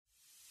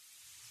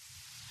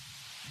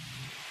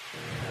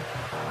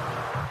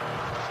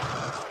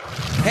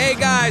Hey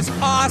guys,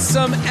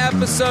 awesome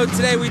episode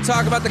today. We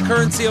talk about the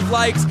currency of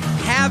likes,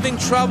 having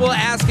trouble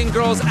asking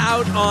girls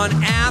out on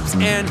apps,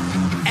 and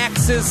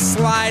exes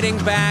sliding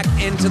back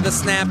into the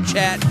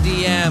Snapchat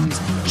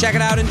DMs. Check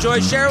it out,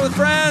 enjoy, share it with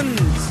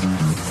friends.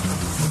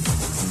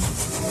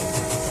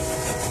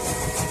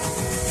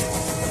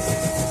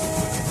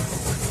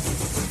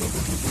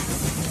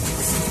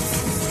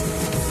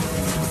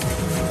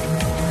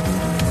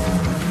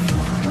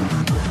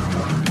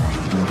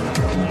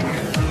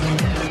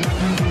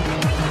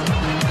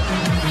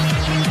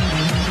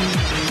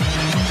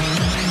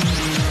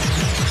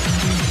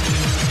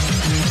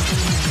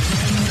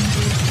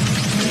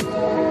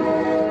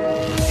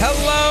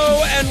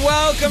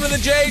 Welcome to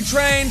the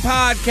J-Train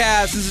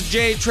podcast. This is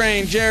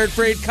J-Train, Jared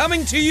Freed,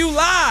 coming to you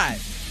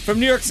live from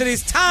New York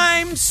City's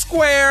Times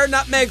Square,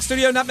 Nutmeg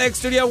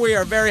Studio. We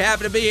are very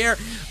happy to be here.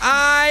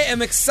 I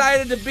am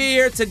excited to be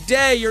here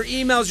today. Your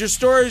emails, your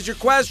stories, your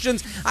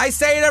questions. I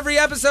say it every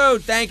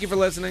episode. Thank you for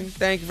listening.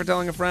 Thank you for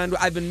telling a friend.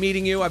 I've been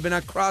meeting you. I've been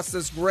across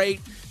this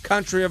great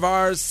country of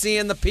ours,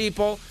 seeing the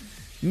people,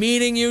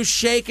 meeting you,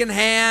 shaking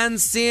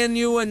hands, seeing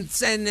you, and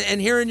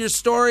hearing your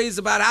stories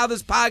about how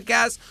this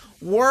podcast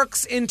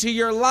works into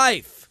your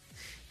life,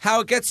 how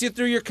it gets you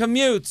through your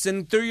commutes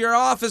and through your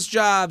office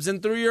jobs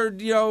and through your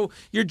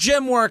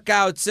gym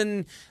workouts.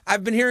 And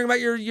I've been hearing about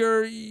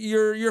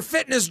your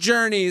fitness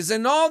journeys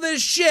and all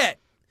this shit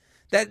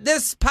that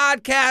this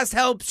podcast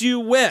helps you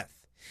with.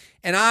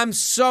 And I'm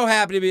so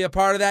happy to be a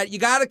part of that. You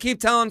got to keep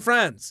telling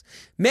friends.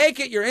 Make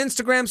it your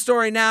Instagram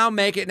story now.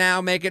 Make it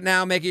now. Make it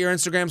now. Make it your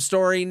Instagram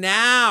story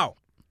now.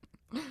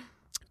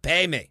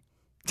 Pay me.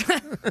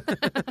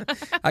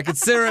 I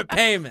consider it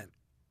payment.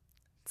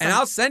 And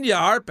I'll send you a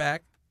heart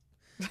back.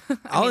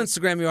 I'll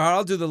Instagram you a heart.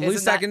 I'll do the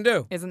least I can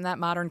do. Isn't that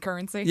modern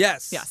currency?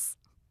 Yes. Yes.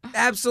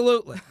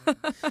 Absolutely.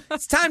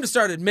 It's time to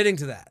start admitting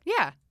to that.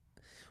 Yeah.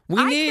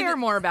 I care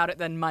more about it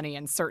than money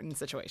in certain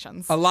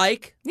situations. A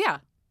like? Yeah.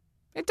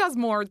 It does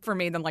more for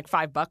me than like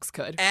 $5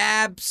 could.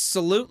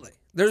 Absolutely.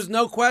 There's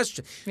no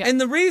question. Yeah. And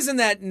the reason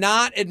that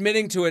not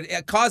admitting to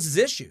it causes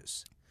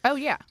issues. Oh,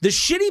 yeah. The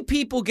shitty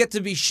people get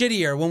to be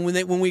shittier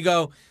when we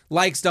go,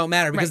 likes don't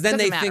matter, because then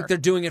they think they're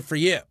doing it for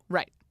you.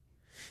 Right.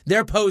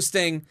 They're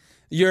posting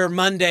your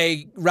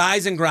Monday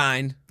rise and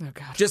grind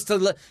just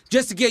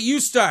to get you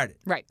started.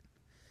 Right.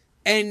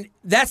 And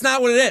that's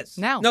not what it is.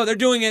 No, they're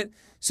doing it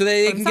so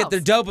they can get their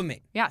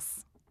dopamine.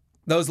 Yes.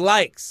 Those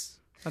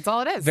likes. That's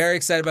all it is. Very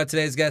excited about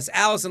today's guest,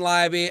 Allison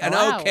Leiby, an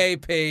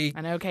OKP.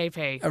 An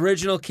OKP.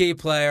 Original key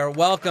player.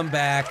 Welcome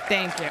back.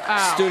 Thank you.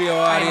 Studio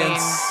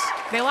audience.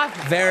 They love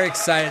me. Very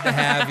excited to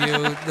have you.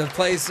 The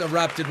place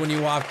erupted when you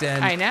walked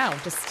in. I know.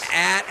 Just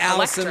at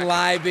Allison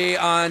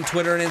Leiby on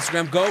Twitter and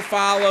Instagram. Go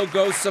follow,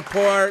 go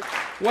support.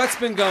 What's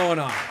been going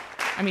on?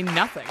 I mean,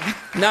 nothing.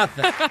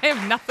 Nothing. I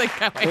have nothing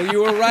going on. Well,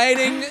 you were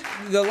writing,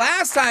 the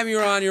last time you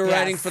were on, you were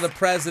writing for the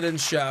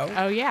President's Show.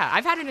 Oh, yeah.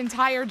 I've had an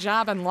entire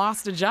job and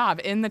lost a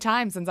job in the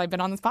time since I've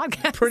been on this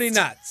podcast. Pretty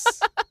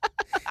nuts.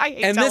 I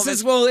hate and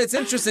television. it's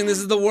interesting. This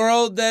is the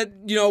world that,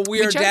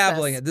 we are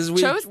dabbling in.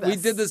 We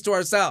did this to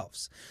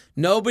ourselves.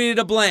 Nobody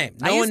to blame.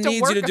 No one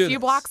needs you to do this. I used to work a few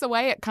blocks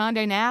away at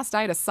Condé Nast.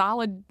 I had a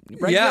solid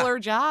regular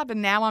job,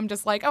 and now I'm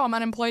just like, I'm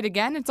unemployed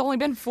again. It's only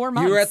been 4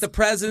 months. You were at the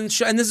President's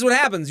Show, and this is what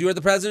happens. You were at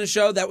the President's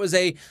Show. That was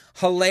a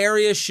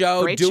hilarious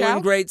show,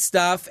 great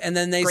stuff, and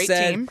then they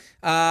said,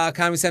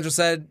 Comedy Central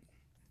said,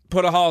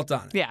 put a halt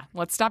on it. Yeah,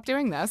 let's stop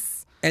doing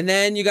this. And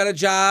then you got a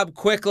job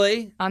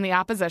quickly. On The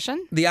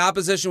Opposition. The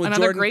Opposition with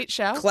Another great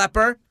show.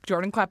 Klepper.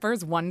 Jordan Klepper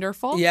is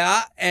wonderful.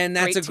 Yeah, and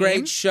that's a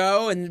great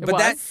show. But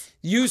that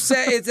you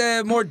say it's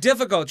a more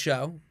difficult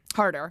show.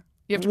 Harder.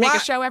 You have to make a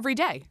show every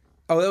day.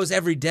 Oh, that was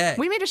every day.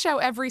 We made a show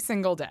every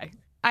single day.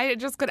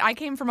 I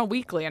came from a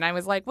weekly, and I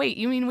was like, wait,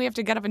 you mean we have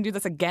to get up and do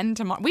this again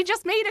tomorrow? We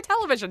just made a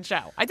television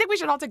show. I think we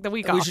should all take the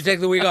week off. We should take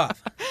the week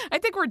off. I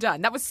think we're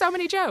done. That was so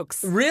many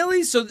jokes.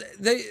 Really? So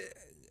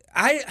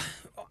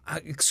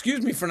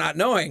excuse me for not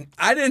knowing.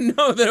 I didn't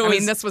know that it was... I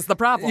mean, this was the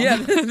problem. Yeah,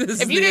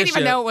 if you didn't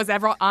even know it was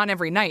on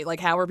every night, like,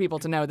 how were people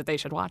to know that they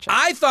should watch it?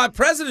 I thought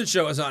President's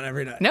Show was on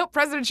every night. Nope,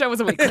 President's Show was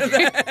a weekly.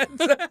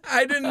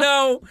 I didn't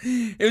know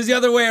it was the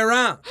other way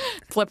around.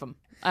 Flip them.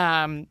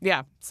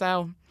 Yeah,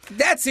 so...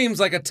 That seems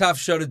like a tough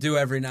show to do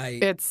every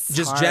night. It's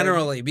just hard.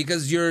 Generally,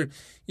 because you're...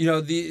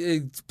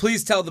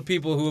 please tell the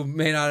people who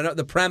may not know.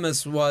 The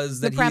premise was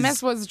that the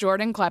premise was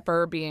Jordan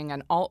Klepper being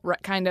an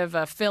kind of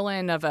a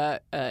fill-in of a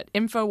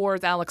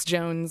InfoWars Alex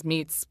Jones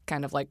meets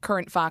kind of like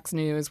current Fox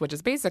News, which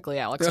is basically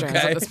Alex Jones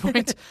at this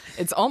point.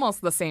 It's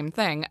almost the same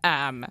thing.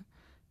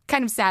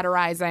 Kind of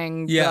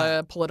satirizing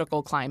the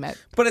political climate.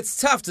 But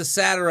it's tough to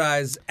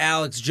satirize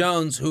Alex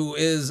Jones, who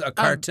is a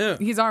cartoon.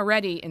 He's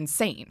already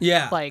insane.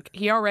 Yeah. Like,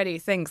 he already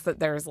thinks that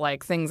there's,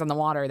 like, things in the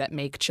water that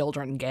make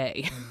children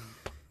gay.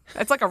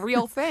 It's like a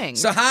real thing.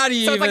 So how do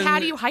you So it's like, how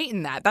do you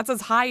heighten that? That's as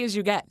high as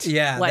you get.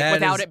 Yeah. Like,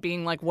 without it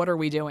being like, what are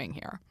we doing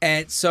here?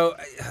 And so,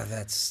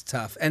 that's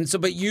tough. And so,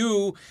 but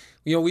you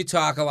we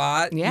talk a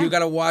lot. Yeah. You got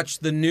to watch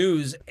the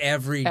news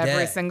every day.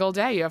 Every single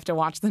day, you have to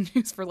watch the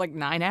news for like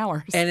 9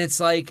 hours. And it's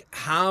like,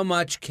 how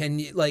much can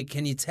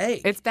you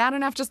take? It's bad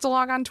enough just to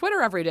log on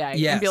Twitter every day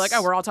Yes. and be like,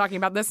 oh, we're all talking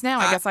about this now.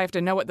 I guess I have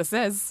to know what this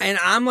is. And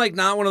I'm like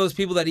not one of those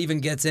people that even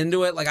gets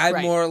into it. Like I'm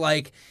Right. more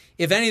like,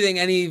 if anything,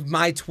 any of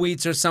my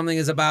tweets or something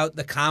is about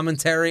the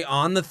commentary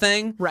on the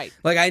thing. Right.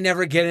 Like I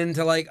never get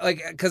into like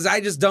because I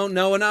just don't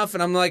know enough,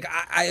 and I'm like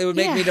it would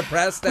make me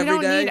depressed every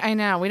day. I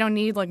know. We don't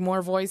need like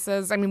more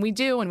voices. I mean, we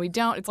do and we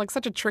don't. It's like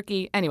such a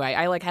tricky. Anyway,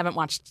 I like haven't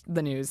watched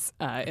the news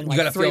in like You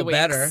gotta 3 feel weeks.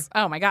 better.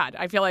 Oh my God,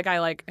 I feel like I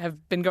like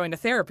have been going to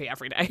therapy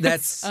every day.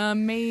 That's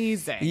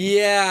amazing.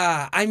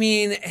 Yeah, I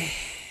mean.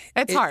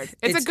 It's hard.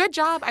 It's it's- a good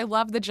job. I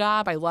love the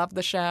job. I love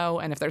the show.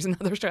 And if there's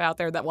another show out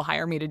there that will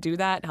hire me to do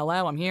that,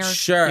 hello, I'm here.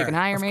 Sure, You can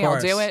hire of me.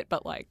 course. I'll do it.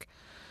 But like,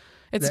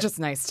 it's just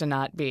nice to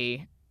not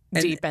be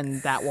deep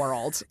in that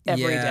world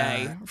every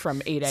day Yeah.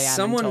 from 8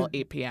 a.m. until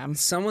 8 p.m.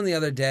 Someone the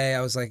other day,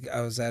 I was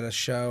at a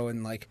show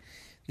and like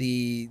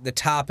the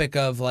topic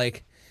of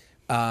like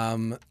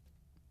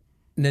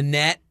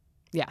Nanette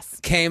Yes.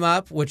 came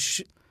up,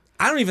 which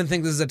I don't even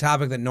think this is a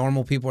topic that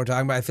normal people are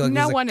talking about. I feel like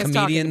No this is one a is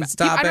talking comedian's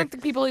about. topic. I don't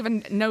think people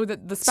even know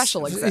that the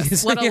special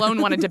exists, let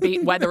alone want to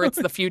debate whether it's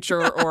the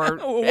future or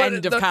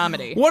end of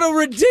comedy. What a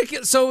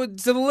ridiculous! So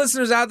to the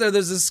listeners out there,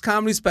 there's this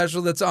comedy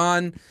special that's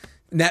on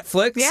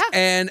Netflix. Yeah.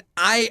 And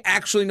I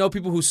actually know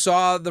people who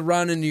saw the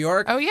run in New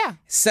York. Oh yeah,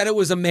 Said it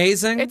was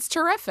amazing. it's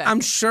terrific.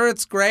 I'm sure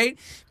it's great,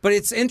 but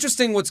it's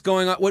interesting what's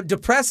going on. What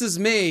depresses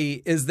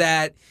me is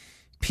that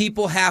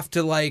people have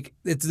to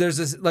there's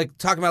this like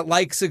talking about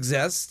likes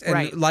exist and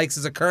Right. likes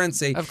as a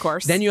currency. Of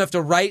course. Then you have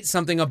to write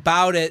something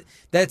about it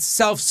that's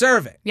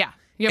self-serving. Yeah.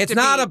 You have It's to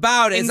not be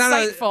about it. It's not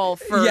a- insightful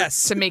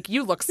Yes. to make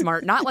you look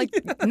smart, not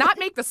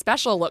make the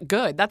special look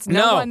good. That's no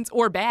No. one's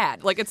or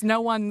bad. Like it's no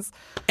one's.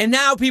 And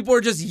now people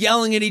are just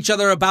yelling at each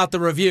other about the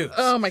reviews.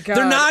 Oh, my God.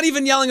 They're not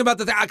even yelling about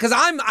the thing because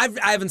I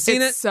haven't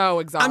seen It's it. so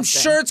exhausting. I'm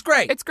sure it's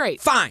great. It's great.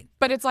 Fine.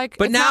 But it's like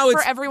But it's now not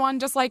it's- for everyone.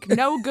 Just like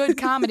no good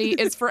comedy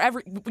is for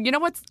every. You know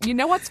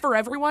what's for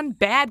everyone?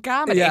 Bad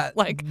comedy. Yeah,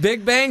 Like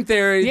Big Bang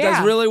Theory Yeah.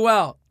 does really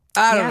well.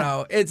 I don't Yeah.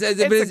 know. It's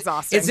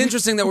exhausting. It's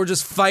interesting that we're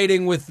just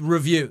fighting with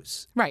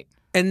reviews. right.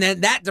 And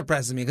then that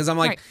depresses me because I'm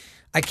like, Right.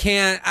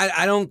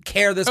 I don't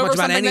care this Over much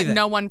about something anything. that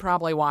no one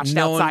probably watched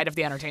No one- outside of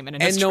the entertainment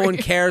and industry. no one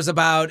cares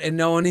about, and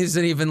no one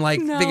isn't even like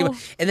No. thinking about.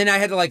 And then I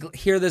had to like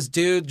hear this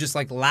dude just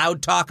like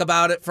loud talk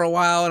about it for a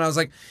while, and I was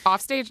like,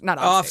 Off stage, not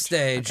off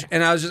stage,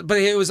 and I was just, but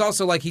it was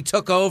also like he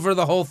took over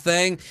the whole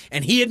thing,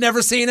 and he had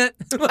never seen it.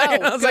 Like, I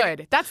Oh, was good.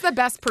 like, That's the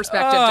best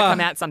perspective to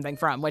come at something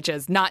from, which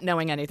is not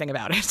knowing anything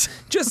about it.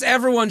 just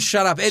everyone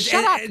shut up.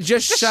 Shut up.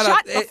 Just shut shut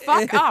up. the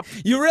fuck up.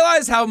 You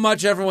realize how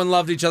much everyone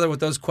loved each other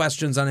with those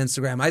questions on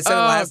Instagram. I said it Oh,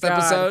 last God.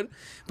 episode,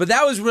 but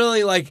that was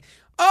really like,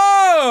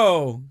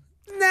 oh,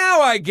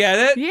 now I get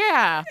it.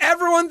 Yeah.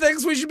 Everyone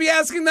thinks we should be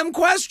asking them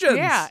questions.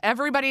 Yeah,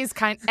 everybody's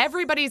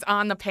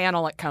on the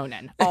panel at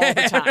Conan all the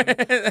time.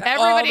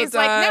 Everybody's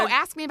like, time. no,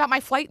 ask me about my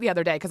flight the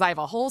other day because I have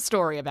a whole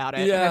story about it.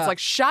 And Yeah. it's like,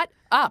 shut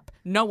up.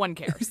 No one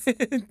cares.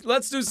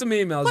 Let's do some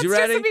emails. Let's you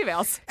ready? do some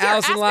emails. Here, Allison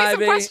ask me some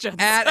Livey questions.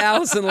 at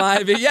Allison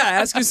Livey. Yeah,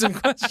 ask you some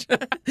questions.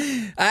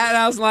 At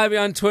Allison Livey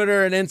on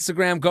Twitter and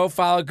Instagram. Go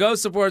follow. Go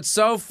support.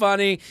 So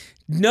funny.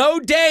 No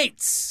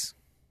dates.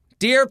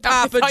 Dear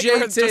Papa I thought you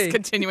were JT. just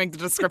continuing the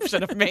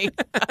description of me.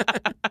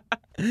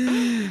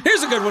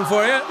 Here's a good one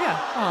for you.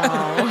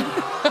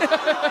 Yeah.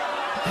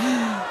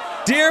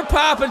 Dear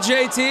Papa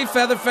JT,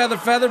 feather, feather,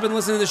 feather. Been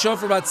listening to the show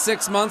for about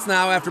 6 months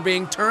now after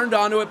being turned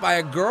onto it by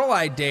a girl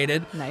I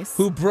dated. Nice.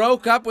 Who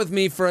broke up with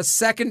me for a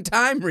second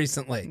time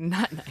recently.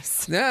 Not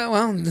nice. Yeah,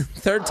 well,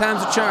 third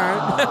time's a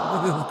charm.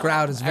 The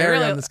crowd is very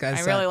on this guy's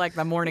I side. really like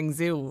the morning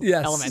zoo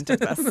Yes. element of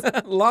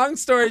this. Long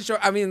story short,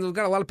 I mean, we've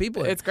got a lot of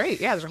people here. It's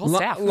great. Yeah, there's a whole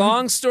staff.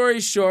 Long story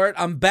short,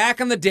 I'm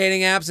back on the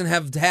dating apps and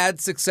have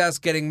had success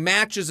getting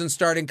matches and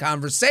starting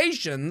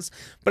conversations,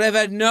 but I've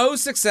had no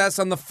success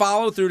on the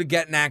follow through to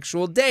get an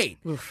actual date.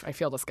 Oof, I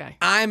feel this guy.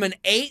 I'm an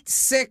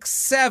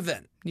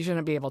 8'6'7". You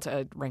shouldn't be able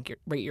to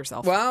rate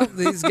yourself. Well,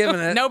 he's giving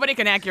it. Nobody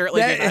can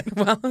accurately do that.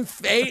 Well,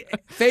 face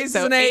So is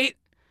an 8,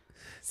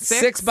 6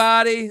 6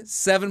 body,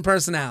 7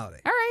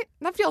 personality. All right,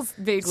 that feels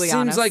vaguely Seems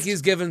honest. like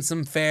he's given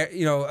some fair,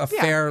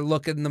 fair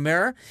look in the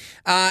mirror,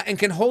 and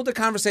can hold a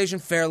conversation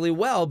fairly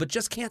well, but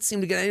just can't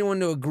seem to get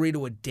anyone to agree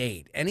to a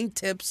date. Any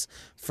tips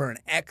for an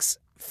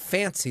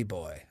ex-fancy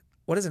boy?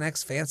 What is an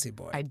ex-fancy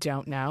boy? I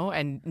don't know,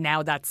 and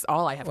now that's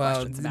all I have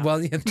questions about.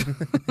 Well,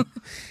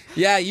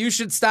 yeah, you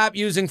should stop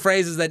using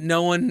phrases that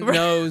no one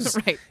knows,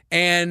 Right.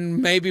 and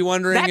maybe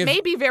wondering that if.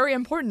 may be very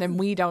important, and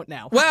we don't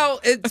know. Well,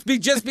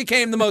 just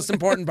became the most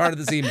important part of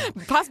this email.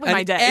 Possibly An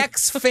my day.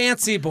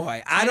 ex-fancy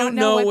boy. I don't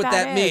know know what what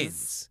that that is.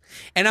 means,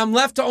 and I'm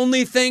left to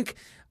only think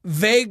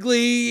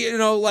vaguely.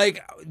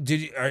 Like,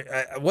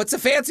 what's a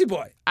fancy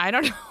boy? I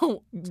don't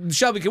know.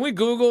 Shelby, can we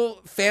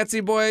Google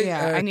fancy boy?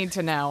 Yeah, I need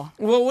to know.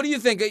 Well, what do you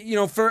think?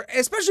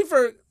 Especially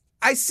for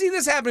I see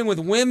this happening with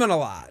women a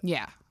lot.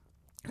 Yeah.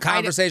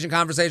 Conversation.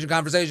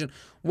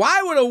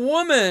 Why would a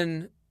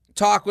woman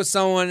talk with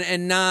someone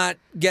and not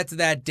get to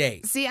that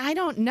date? See, I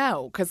don't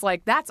know, because,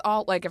 like, that's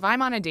all, like, if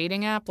I'm on a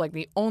dating app, like,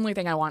 the only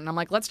thing I want, and I'm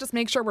like, let's just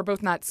make sure we're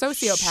both not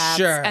sociopaths,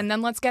 Sure. and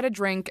then let's get a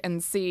drink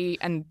and see,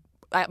 and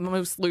at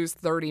most lose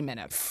 30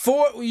 minutes.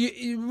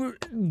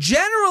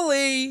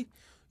 Generally,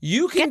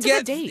 you can Get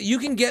to the date. you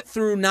can get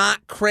through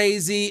not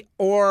crazy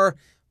or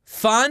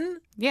fun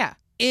Yeah.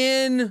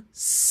 in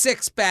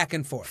 6 back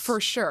and forth. For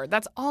sure.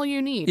 That's all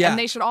you need. Yeah. And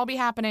they should all be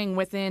happening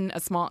within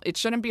it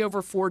shouldn't be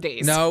over 4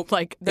 days. No,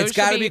 like those it's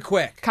got to should be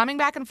quick. Coming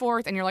back and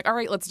forth, and you're like, all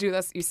right, let's do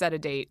this. You set a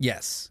date.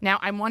 Yes. Now,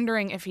 I'm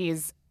wondering if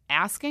he's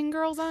asking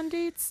girls on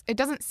dates. It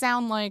doesn't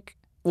sound like.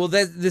 Well,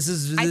 this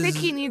is. I think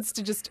he needs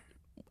to just.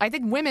 I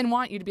think women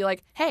want you to be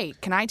like, hey,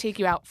 can I take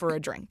you out for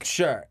a drink?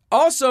 Sure.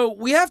 Also,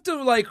 we have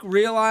to like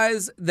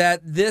realize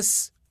that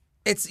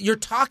you're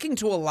talking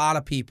to a lot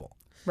of people.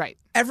 Right.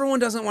 Everyone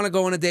doesn't want to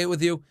go on a date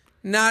with you.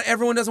 Not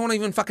everyone doesn't want to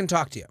even fucking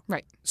talk to you.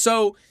 Right.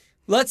 So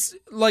let's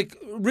like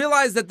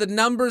realize that the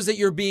numbers that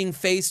you're being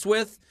faced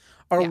with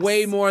are Yes.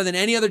 way more than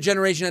any other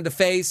generation had to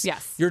face.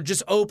 Yes. You're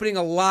just opening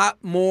a lot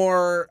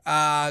more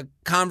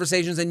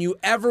conversations than you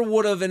ever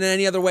would have in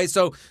any other way.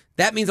 So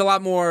that means a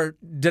lot more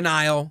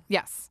denial,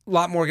 Yes. a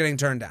lot more getting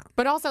turned down.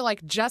 But also,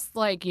 like, just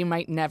like you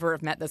might never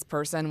have met this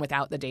person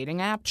without the dating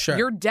app, Sure.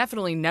 you're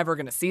definitely never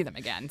going to see them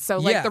again. So,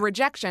 like, Yeah. the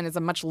rejection is a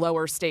much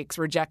lower stakes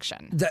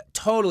rejection.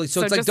 Totally.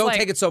 So it's like, just, don't like,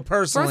 take it so Throw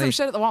personally. some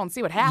shit at the wall and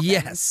see what happens.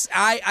 Yes,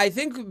 I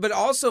think, but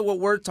also what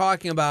we're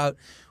talking about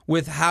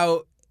with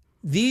how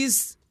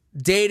these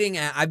dating,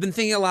 I've been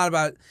thinking a lot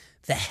about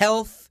the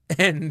health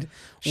and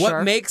what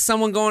Sure. makes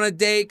someone go on a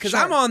date. Because Sure.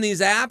 I'm on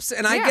these apps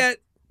and I Yeah. get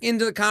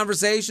into the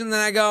conversation, then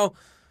I go,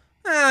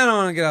 I don't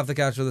want to get off the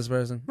couch with this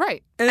person.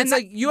 Right. And it's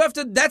like, you have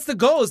to, that's the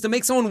goal, is to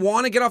make someone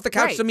want to get off the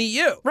couch Right. to meet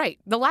you. Right.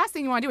 The last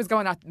thing you want to do is go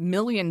on a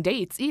million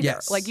dates either.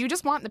 Yes. Like, you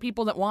just want the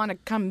people that want to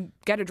come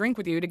get a drink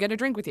with you to get a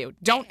drink with you.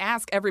 Don't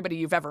ask everybody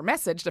you've ever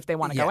messaged if they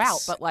want to go Yes. out,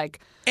 but,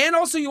 like, And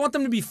also, you want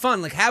them to be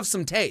fun, like have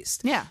some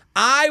taste. Yeah.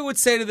 I would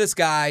say to this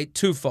guy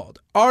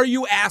twofold. Are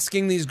you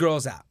asking these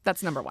girls out?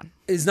 that's number one.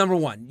 Is number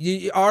one.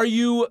 Are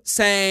you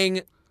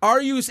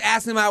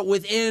asking them out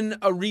within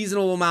a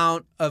reasonable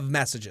amount of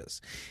messages?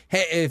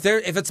 Hey, if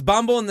it's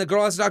Bumble and the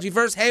girl has to talk to you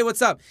first, hey,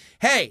 what's up?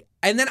 Hey,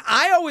 and then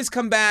I always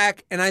come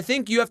back, and I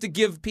think you have to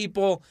give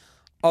people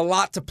a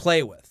lot to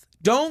play with.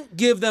 Don't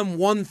give them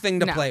one thing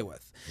to No. play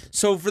with.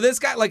 So for this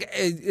guy, like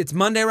it's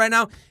Monday right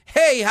now.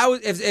 Hey,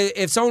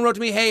 if someone wrote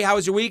to me, hey, how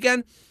was your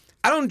weekend?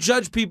 I don't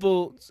judge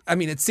people. I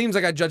mean, it seems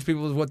like I judge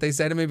people with what they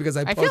say to me because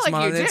I feel post them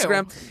like on you do.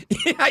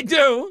 Instagram. I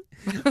do,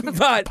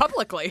 but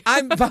Publicly.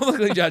 I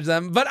publicly judge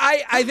them. But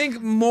I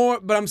think more.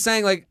 But I'm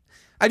saying like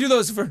I do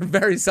those for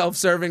very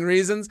self-serving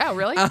reasons. Oh,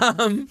 really?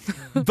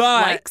 But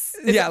Likes?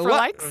 Is yeah, it for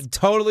likes?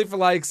 Totally for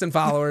likes and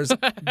followers.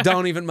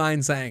 Don't even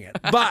mind saying it.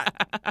 But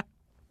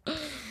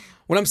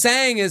what I'm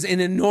saying is, in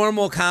a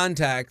normal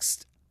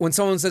context, when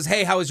someone says,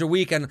 "Hey, how was your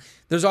weekend?"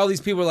 There's all these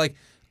people like,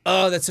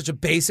 "Oh, that's such a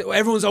basic."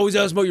 Everyone's always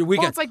asking about your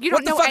weekend. Well, it's like, you What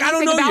don't the know fuck? I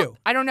don't anything know about- you.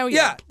 I don't know you.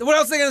 Yeah. What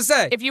else are they gonna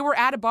say? If you were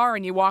at a bar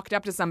and you walked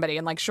up to somebody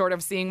and, like, short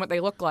of seeing what they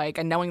look like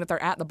and knowing that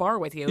they're at the bar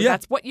with you, Yeah.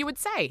 that's what you would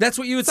say. That's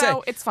what you would say.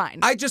 So it's fine.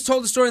 I just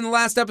told the story in the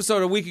last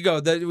episode a week ago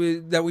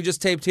that we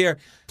just taped here.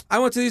 I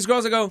went to these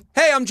girls. I go,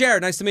 "Hey, I'm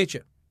Jared. Nice to meet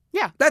you."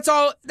 yeah. That's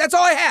all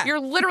I had. You're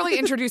literally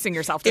introducing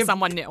yourself to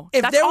someone new.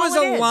 If That's there all was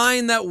it a is.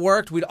 line that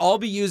worked, we'd all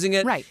be using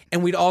it, Right.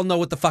 and we'd all know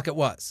what the fuck it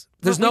was.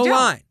 There's But we no don't.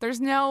 line.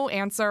 There's no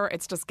answer.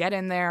 It's just get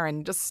in there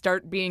and just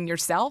start being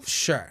yourself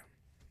Sure.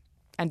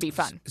 and be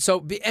fun. So,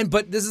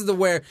 but this is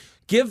where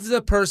give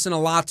the person a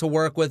lot to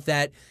work with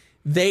that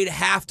they'd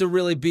have to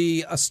really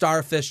be a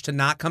starfish to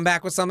not come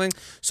back with something.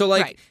 So,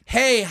 like, Right.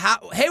 hey,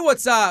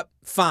 what's up?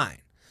 Fine.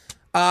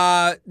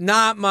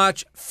 Not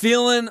much.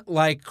 Feeling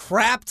like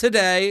crap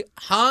today.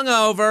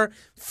 Hungover.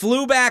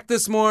 Flew back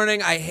this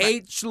morning. I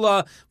hate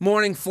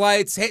morning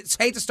flights.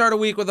 Hate to start a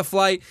week with a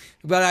flight,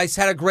 but I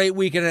had a great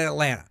weekend in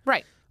Atlanta.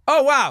 Right.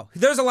 Oh, wow.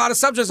 There's a lot of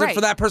subjects Right.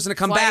 for that person to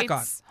come back on.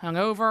 Flights,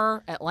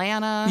 hungover,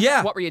 Atlanta.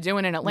 Yeah. What were you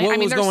doing in Atlanta? What I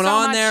mean, was there's going so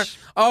on much... there?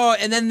 Oh,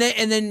 and then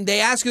they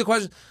ask you the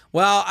question.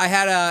 Well, I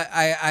had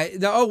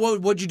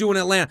what'd you do in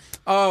Atlanta?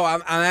 Oh,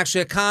 I'm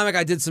actually a comic.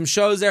 I did some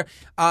shows there.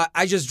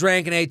 I just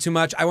drank and ate too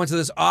much. I went to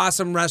this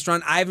awesome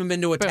restaurant. I haven't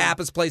been to a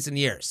tapas place in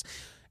years.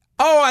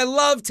 Oh, I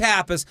love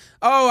tapas.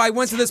 Oh, I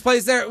went to this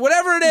place there.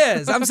 Whatever it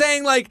is. I'm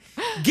saying, like,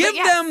 give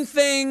yes. them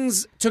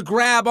things to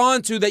grab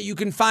onto that you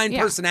can find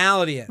Yeah.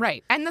 personality in.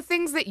 Right. And the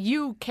things that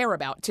you care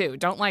about, too.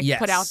 Don't, like, Yes.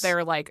 put out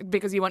there, like,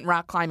 because you went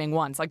rock climbing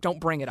once. Like, don't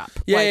bring it up.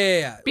 Yeah, like,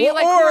 yeah. Be or,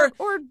 like,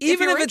 or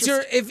even if if it's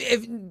your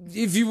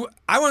if you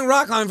I went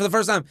rock climbing for the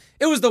first time,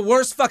 it was the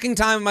worst fucking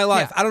time of my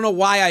life. Yeah. I don't know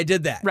why I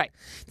did that. Right.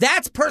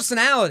 That's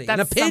personality, an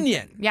That's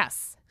opinion. something.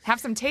 Yes. Have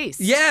some taste.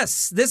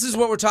 Yes, this is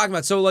what we're talking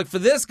about. So, like, for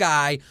this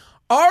guy,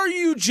 are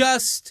you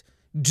just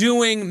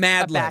doing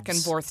Mad A Libs? back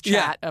and forth Yeah.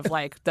 chat of,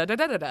 like,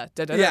 da-da-da-da-da,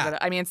 da-da-da-da. Yeah.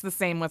 I mean, it's the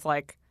same with,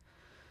 like,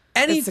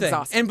 Anything.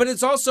 exhausting. But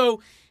it's also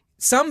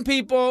some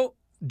people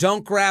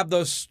don't grab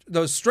those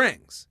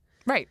strings.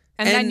 Right.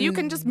 And then you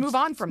can just move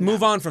on from them.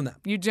 Move on from them.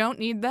 You don't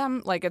need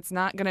them. Like, it's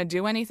not going to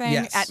do anything.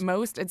 Yes. At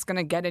most, it's going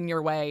to get in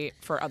your way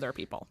for other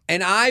people.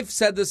 And I've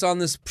said this on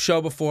this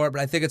show before,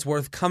 but I think it's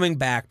worth coming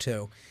back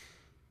to.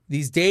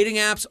 These dating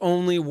apps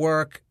only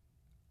work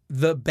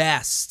the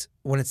best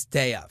when it's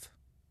day of.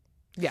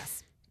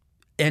 Yes.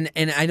 And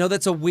I know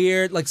that's a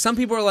weird, like, some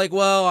people are like,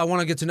 well, I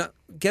want to get to know.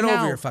 Get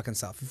over your fucking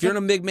self. If you're in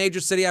a big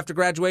major city after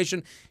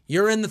graduation,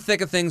 you're in the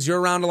thick of things. You're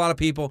around a lot of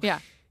people. Yeah.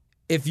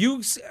 If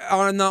you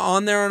are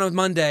on there on a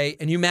Monday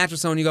and you match with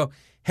someone, you go,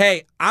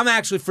 hey, I'm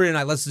actually free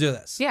tonight. Let's do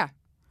this. Yeah.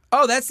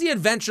 Oh, that's the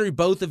adventure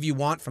both of you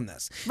want from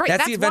this. Right.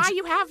 That's why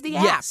you have the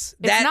app. Yes.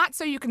 It's not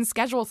so you can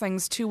schedule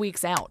things 2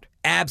 weeks out.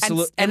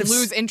 Absolutely. And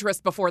lose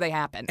interest before they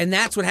happen. And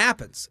that's what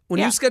happens. When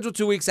you schedule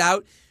 2 weeks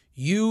out,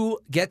 you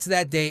get to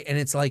that date and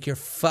it's like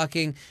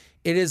it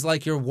is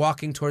like you're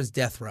walking towards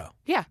death row.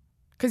 Yeah.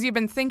 Because you've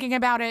been thinking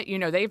about it. You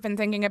know, they've been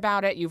thinking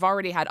about it. You've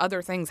already had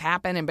other things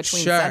happen in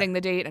between setting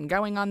the date and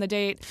going on the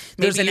date.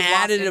 There's an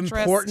added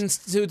importance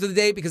to the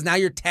date because now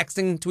you're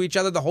texting to each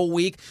other the whole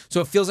week.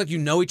 So it feels like you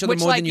know each other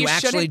more than you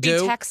actually do. You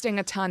shouldn't be texting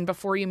a ton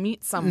before you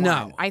meet someone.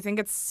 No. I think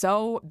it's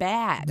so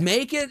bad. Go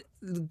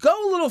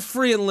a little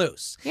free and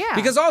loose. Yeah.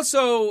 Because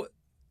also,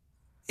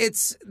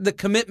 it's the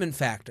commitment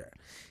factor.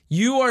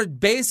 You are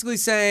basically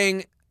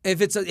saying if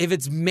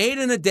it's made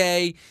in a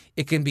day,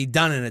 it can be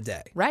done in a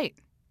day. Right.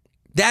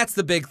 That's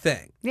the big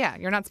thing. Yeah,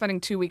 you're not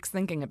spending 2 weeks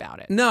thinking about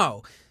it.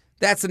 No.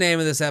 That's the name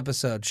of this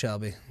episode,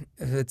 Shelby.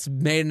 If it's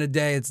made in a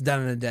day, it's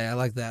done in a day. I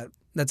like that.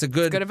 That's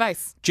good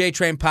advice.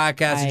 JTrain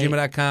Podcast at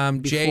gmail.com.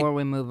 Before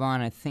we move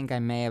on, I think I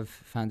may have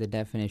found the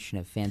definition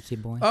of fancy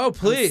boy. Oh,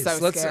 please. I'm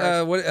so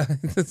scared.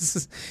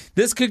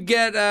 This could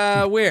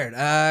get weird.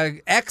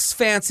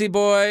 Ex-fancy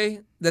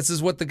boy. This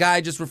is what the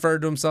guy just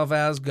referred to himself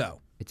as.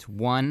 Go. It's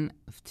one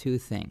of two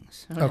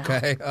things.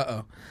 Okay.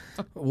 Uh-oh.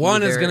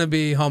 One is going to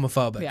be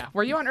homophobic. Yeah.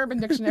 Were you on Urban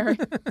Dictionary?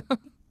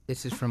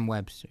 This is from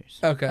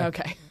Webster's.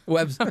 Okay.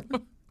 Webster.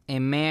 A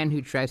man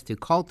who tries to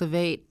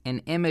cultivate an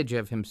image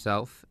of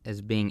himself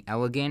as being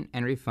elegant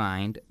and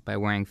refined by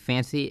wearing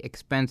fancy,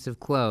 expensive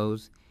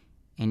clothes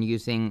and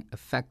using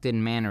affected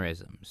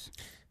mannerisms.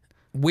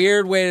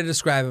 Weird way to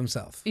describe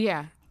himself.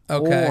 Yeah.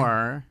 Okay.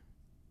 Or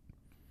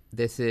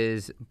this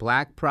is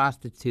black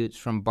prostitutes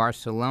from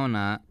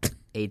Barcelona,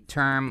 a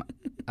term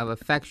of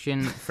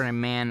affection for a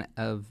man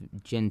of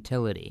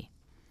gentility.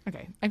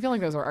 Okay. I feel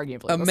like those are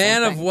arguably A the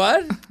man same of thing.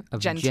 what?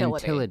 Of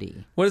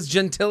Gentility. What is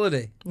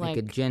gentility? Like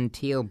a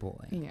genteel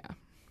boy. Yeah.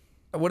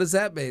 What does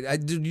that mean?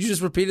 You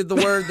just repeated the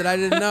word that I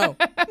didn't know.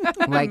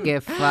 Like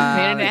if Made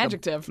an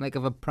adjective. Like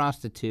if a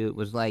prostitute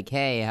was like,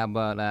 "Hey, how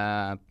about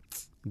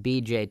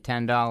BJ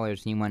 $10?"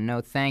 and you went,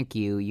 "No, thank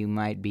you," you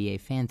might be a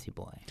fancy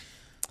boy.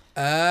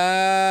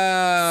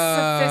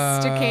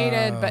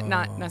 Sophisticated, but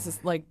not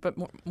necessarily but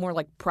more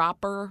like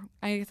proper,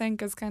 I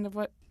think is kind of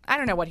what I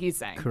don't know what he's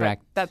saying.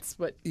 Correct. But that's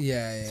what.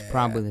 Yeah. It's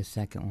probably the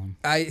second one.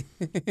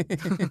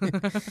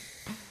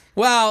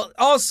 Well,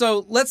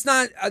 also, let's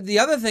not. The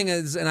other thing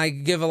is, and I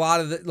give a lot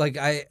of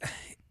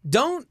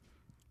don't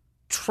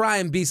try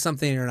and be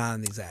something you're not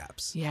on these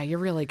apps. Yeah, you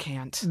really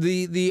can't.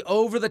 The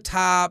over the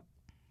top.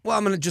 Well,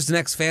 I'm just an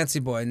ex-fancy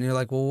boy, and you're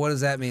like, well, what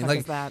does that mean? What like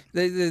is that?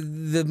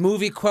 The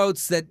movie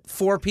quotes that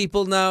 4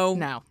 people know.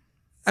 No.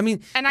 I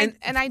mean, and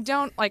I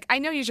don't like. I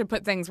know you should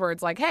put things where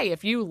it's like, hey,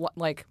 if you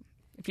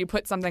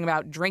put something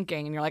about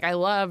drinking, and you're like, I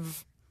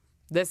love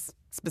this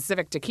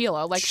specific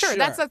tequila. Like, sure.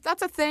 that's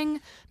a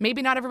thing.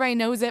 Maybe not everybody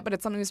knows it, but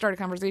it's something to start a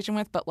conversation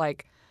with. But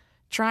like,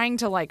 trying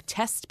to like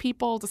test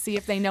people to see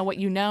if they know what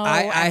you know,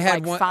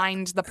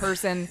 find the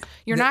person.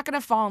 You're not going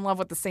to fall in love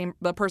with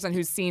the person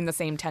who's seen the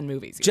same 10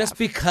 movies. Just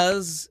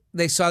because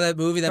they saw that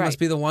movie, that must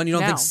be the one. You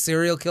don't think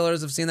serial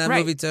killers have seen that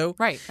movie too?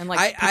 Right, and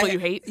like people you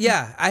hate.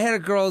 Yeah, I had a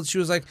girl. She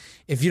was like,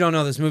 "If you don't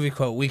know this movie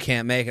quote, we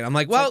can't make it." I'm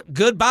like, "Well,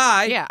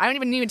 goodbye." Yeah, I don't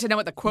even need to know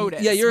what the quote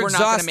is. Yeah, you're We're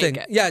exhausting.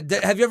 Not gonna make it.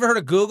 Yeah, have you ever heard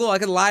of Google? I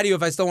could lie to you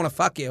if I still want to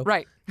fuck you.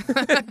 Right.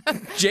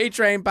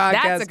 JTrain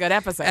Podcast. That's a good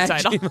episode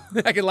title.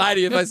 I can lie to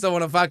you if I still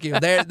want to fuck you.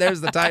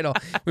 There's the title.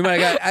 We might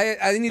have got.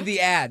 I need the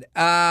ad.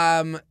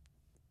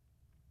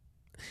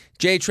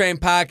 JTrain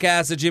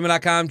Podcast at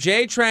gmail.com.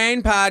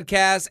 JTrain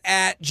Podcast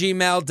at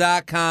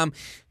gmail.com.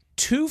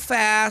 Too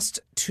fast,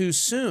 too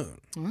soon.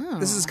 Oh.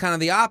 This is kind of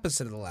the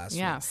opposite of the last one.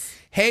 Yes.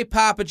 Hey,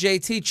 Papa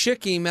JT,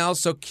 chick email.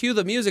 So cue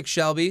the music,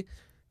 Shelby.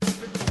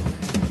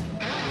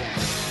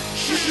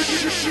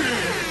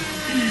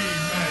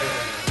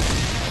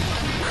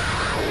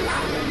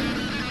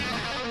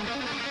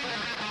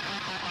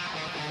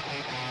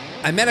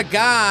 I met a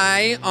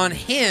guy on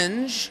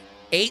Hinge,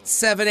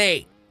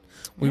 878.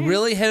 We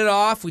really hit it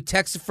off. We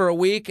texted for a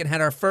week and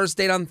had our first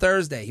date on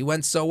Thursday. He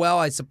went so well,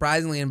 I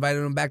surprisingly invited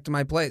him back to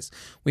my place.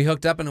 We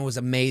hooked up and it was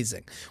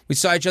amazing. We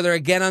saw each other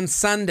again on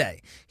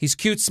Sunday. He's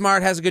cute,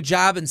 smart, has a good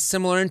job, and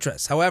similar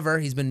interests. However,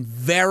 he's been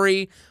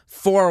very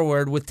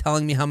forward with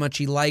telling me how much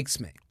he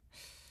likes me.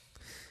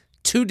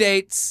 2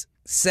 dates,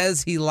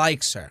 says he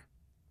likes her.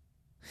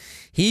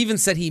 He even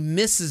said he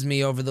misses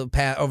me over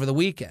the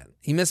weekend.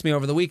 He missed me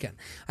over the weekend.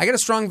 I get a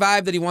strong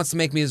vibe that he wants to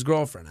make me his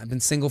girlfriend. I've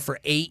been single for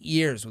 8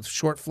 years with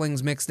short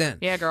flings mixed in.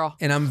 Yeah, girl.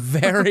 And I'm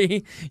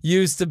very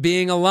used to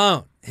being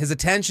alone. His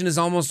attention is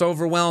almost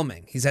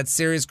overwhelming. He's had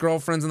serious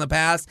girlfriends in the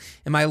past,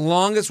 and my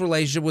longest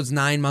relationship was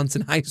 9 months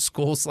in high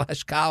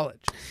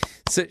school/college.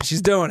 So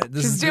she's doing it.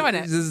 She's doing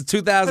it. This is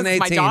 2018,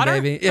 This is my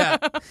daughter? baby. Yeah.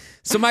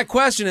 So my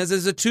question is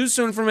it too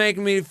soon for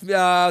making me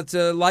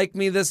to like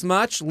me this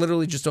much?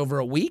 Literally just over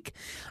a week.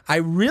 I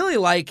really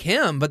like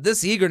him, but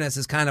this eagerness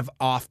is kind of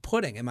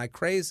off-putting. Am I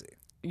crazy?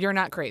 You're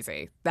not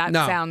crazy. That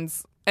No.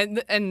 sounds...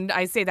 And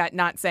I say that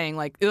not saying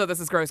like, oh, this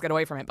is gross, get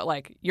away from it. But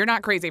like, you're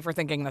not crazy for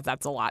thinking that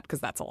that's a lot, because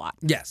that's a lot.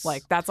 Yes.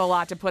 Like, that's a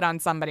lot to put on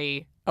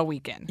somebody a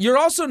weekend. You're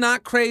also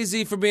not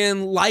crazy for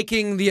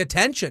liking the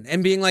attention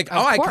and being like,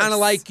 oh, I course. kind of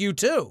like you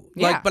too.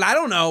 Yeah. Like, but I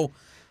don't know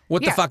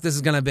what the Yeah. fuck this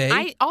is going to be.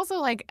 I also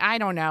like, I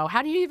don't know.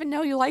 How do you even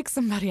know you like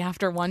somebody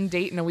after one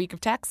date and a week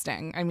of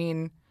texting? I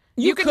mean,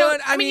 You could could, know,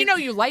 I mean- you know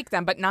you like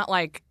them, but not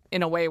like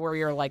in a way where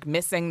you're like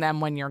missing them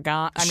when you're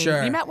gone. I mean,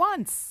 Sure. you met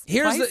once.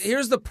 Here's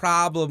twice. the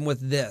problem with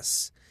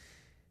this.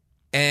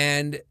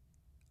 And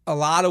a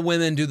lot of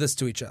women do this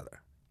to each other.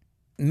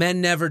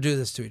 Men never do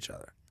this to each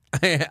other.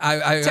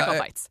 Tickle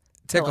fights.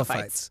 Tickle Pillow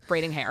fights.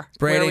 Braiding hair.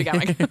 Braiding- Where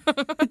are we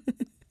going?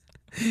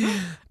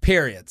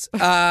 Periods. So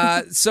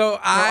We're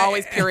I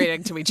always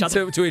perioding to each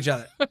other. to each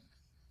other.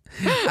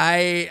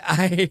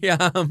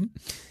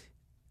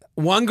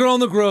 One girl in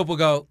the group will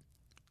go,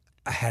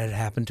 I had it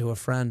happen to a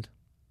friend.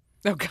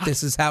 Oh, God.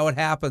 This is how it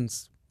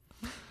happens.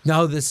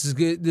 No, this is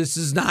good. This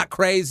is not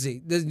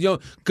crazy.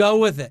 Go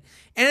with it.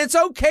 And it's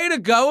okay to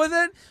go with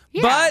it,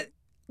 Yeah. but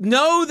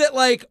know that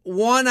like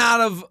 1 out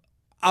of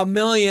a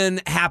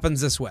million happens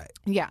this way.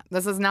 Yeah,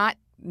 this is not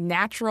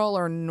natural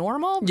or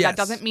normal. Yes. That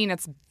doesn't mean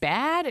it's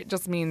bad. It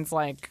just means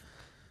like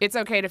it's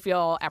okay to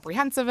feel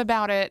apprehensive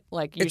about it.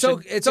 Like you It's should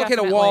okay, it's okay to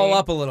definitely- wall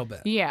up a little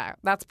bit. Yeah,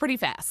 that's pretty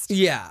fast.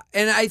 Yeah.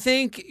 And I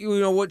think,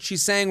 what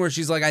she's saying where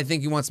she's like, I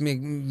think he wants me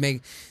to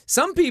make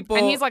some people.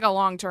 And he's like a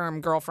long-term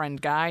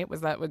girlfriend guy.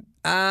 Was that what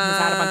he's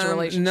had a bunch of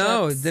relationships?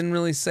 No, it didn't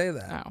really say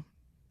that. Oh,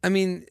 I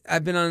mean,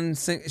 I've been on,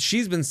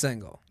 she's been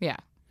single. yeah.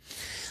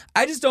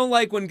 I just don't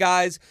like when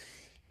guys,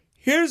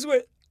 here's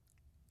what,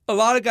 a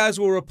lot of guys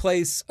will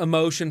replace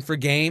emotion for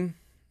game.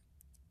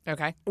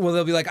 Okay. Well,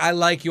 they'll be like, I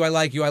like you, I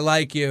like you, I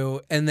like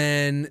you. And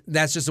then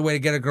that's just a way to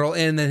get a girl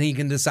in. Then he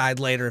can decide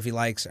later if he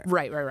likes her.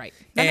 Right.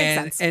 That makes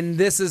sense. And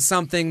this is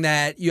something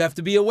that you have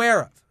to be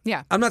aware of.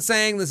 Yeah. I'm not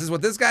saying this is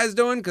what this guy's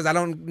doing because I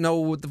don't know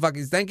what the fuck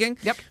he's thinking.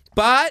 Yep.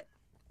 But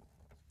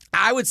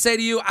I would say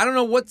to you, I don't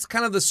know what's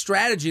kind of the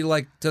strategy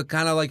like to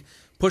kind of like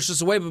push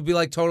this away, but be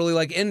like totally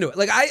like into it.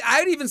 Like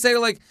I'd even say to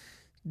like,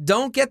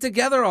 don't get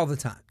together all the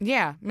time.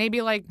 Yeah.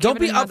 Maybe like Don't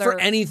give it be up for another-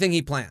 anything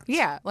he plans.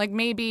 Yeah. Like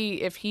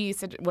maybe if he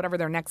said whatever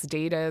their next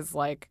date is,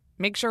 like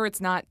make sure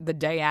it's not the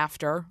day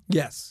after.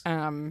 Yes.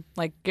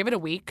 Like give it a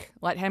week.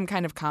 Let him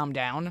kind of calm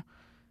down.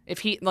 If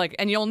he like,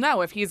 and you'll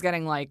know if he's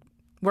getting like,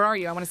 where are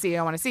you? I want to see you.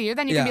 I want to see you.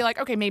 Then you can Yeah. be like,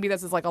 okay, maybe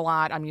this is like a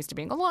lot. I'm used to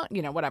being alone.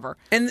 Whatever.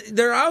 And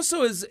there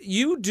also is,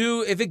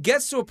 if it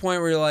gets to a point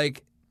where you're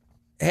like,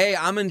 hey,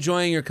 I'm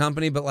enjoying your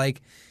company, but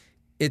like,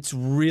 it's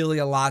really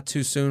a lot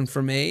too soon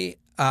for me.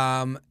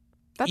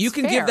 That's You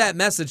can fair. give that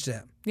message to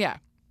him. Yeah.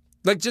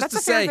 Like just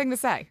That's to a fair say, thing to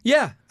say.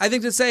 yeah, I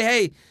think to say,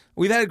 hey,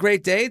 we've had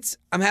great dates.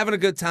 I'm having a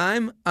good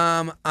time.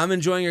 I'm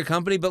enjoying your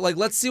company, but like,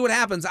 let's see what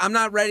happens. I'm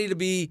not ready to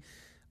be,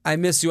 I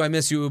miss you,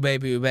 ooh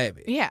baby, ooh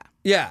baby. Yeah.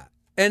 Yeah.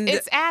 And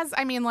It's as,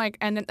 I mean, like,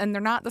 and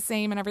they're not the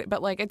same and everything,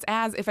 but like, it's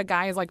as if a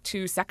guy is like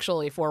too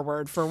sexually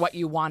forward for what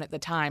you want at the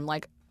time.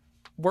 Like,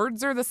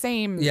 words are the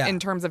same Yeah. in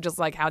terms of just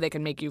like how they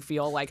can make you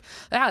feel like,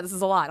 this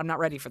is a lot. I'm not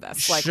ready for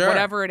this. Like, Sure.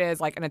 whatever it is,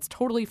 like, and it's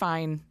totally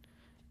fine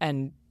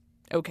and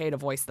okay to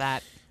voice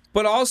that.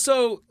 But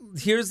also,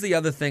 here's the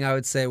other thing I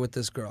would say with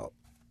this girl.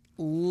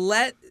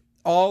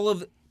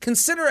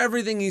 Consider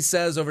everything he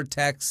says over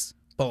text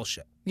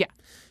bullshit. Yeah.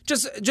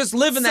 Just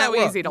live in So that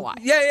world. easy to lie.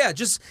 Yeah.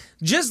 Just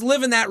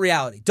live in that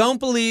reality. Don't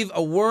believe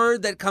a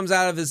word that comes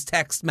out of his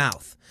text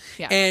mouth.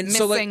 Yeah. And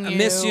so like, I Missing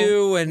miss you.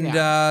 you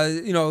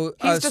and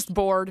He's just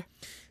bored.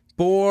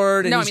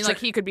 bored. And No, I he's mean, try- like,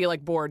 he could be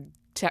like bored.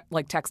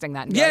 Like texting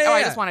that and be Yeah, like, yeah, I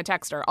yeah. just want to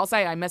text her. I'll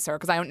say I miss her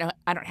because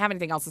I don't have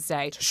anything else to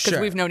say because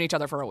Sure. we've known each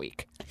other for a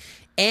week.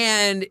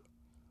 And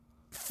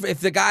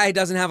if the guy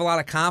doesn't have a lot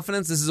of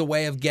confidence, this is a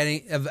way of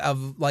getting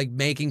of like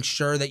making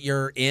sure that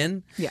you're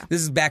in. Yeah.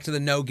 This is back to the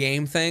no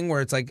game thing where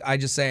it's like I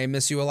just say I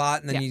miss you a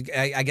lot, and then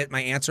I get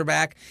my answer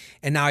back,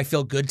 and now I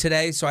feel good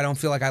today, so I don't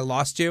feel like I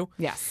lost you.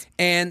 Yes.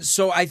 And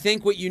so I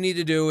think what you need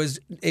to do is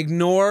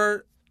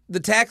ignore the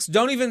text.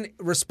 Don't even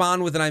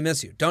respond with an I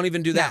miss you. Don't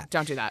even do that. No,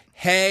 don't do that.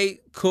 Hey,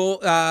 cool.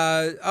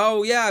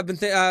 Oh yeah, I've been.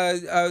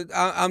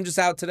 I'm just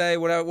out today.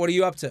 What are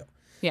you up to?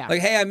 Yeah.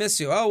 Like, hey, I miss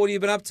you. Oh, what have you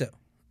been up to?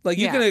 Like,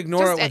 you Yeah. can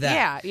ignore Just, it with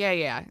that.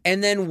 Yeah.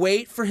 And then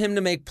wait for him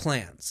to make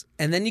plans.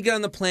 And then you get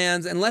on the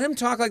plans and let him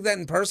talk like that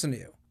in person to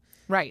you.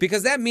 Right.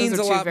 Because that means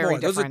Those a are two lot very more.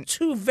 Those are different-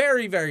 two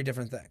very, very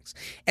different things.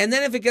 And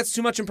then if it gets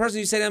too much in person,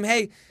 you say to him,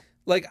 hey,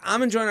 like,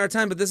 I'm enjoying our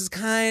time, but this is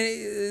kind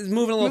of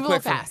moving a little Move a quick little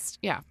for me. fast.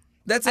 Yeah.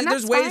 That's it. And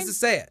There's that's ways fine. to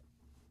say it.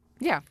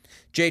 Yeah.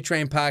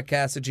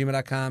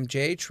 JTrainPodcast@gmail.com.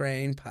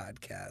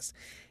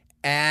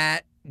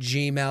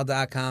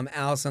 JTrainPodcast@gmail.com.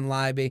 Allison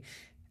Leiby.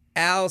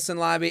 Allison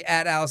Leiby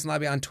 @Allison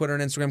Leiby on Twitter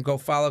and Instagram. Go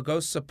follow,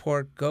 go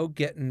support, go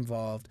get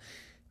involved.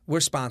 We're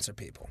sponsor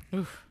people.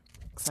 Oof,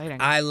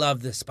 exciting. I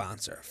love this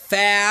sponsor.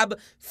 Fab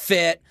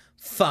Fit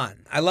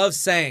Fun. I love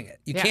saying it.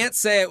 You can't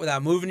say it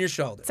without moving your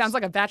shoulders. Sounds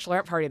like a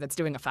bachelorette party that's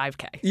doing a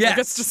 5K. Yes. Like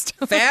it's just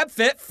Fab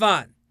Fit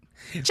Fun.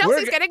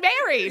 Chelsea's getting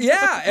married.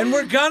 Yeah, and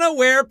we're gonna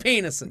wear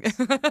penises.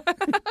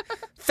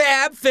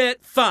 Fab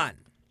Fit Fun.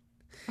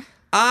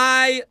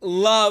 I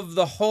love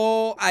the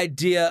whole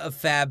idea of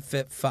Fab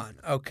Fit Fun,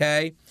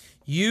 okay?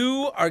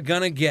 You are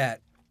gonna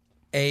get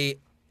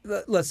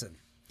listen,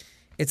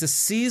 it's a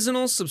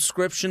seasonal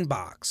subscription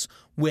box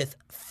with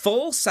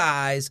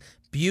full-size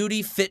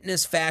beauty,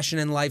 fitness, fashion,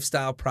 and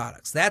lifestyle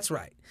products. That's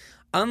right.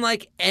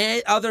 Unlike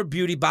any other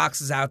beauty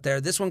boxes out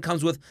there, this one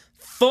comes with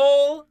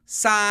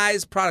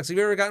full-size products. Have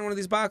you ever gotten one of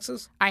these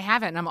boxes? I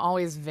haven't, and I'm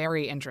always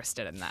very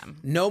interested in them.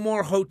 No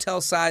more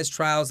hotel-size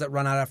trials that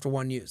run out after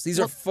one use. These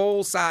are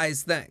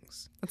full-size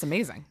things. That's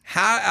amazing.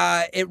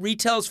 It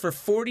retails for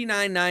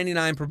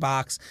 $49.99 per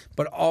box,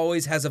 but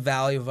always has a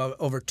value of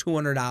over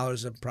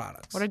 $200 of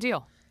products. What a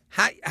deal.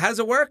 How does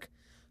it work?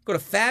 Go to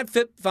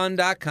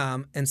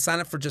fabfitfun.com and sign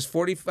up for just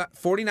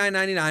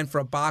 $49.99 for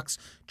a box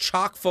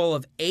chock full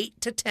of 8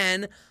 to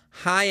 10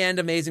 high-end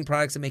amazing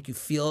products that make you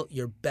feel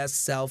your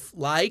best self,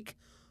 like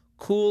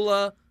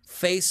Kula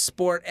Face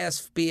Sport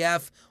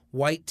SPF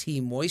White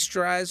Tea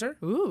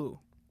Moisturizer. Ooh.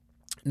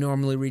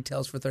 Normally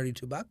retails for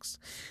 $32. That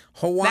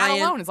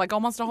Hawaiian. alone is like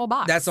almost a whole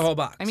box. That's the whole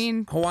box. I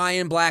mean,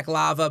 Hawaiian Black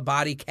Lava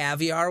Body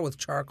Caviar with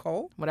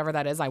charcoal. whatever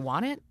that is, I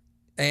want it.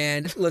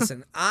 And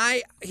listen,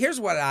 here's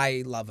what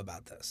I love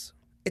about this.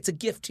 It's a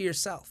gift to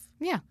yourself.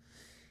 Yeah.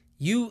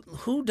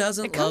 Who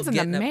doesn't It comes love in the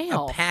getting a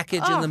mail.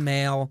 package in the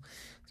mail?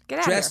 Get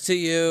out Dressed of to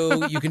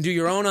you. You can do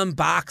your own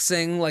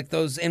unboxing like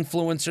those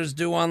influencers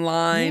do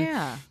online.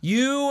 Yeah.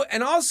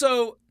 And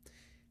also,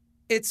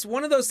 it's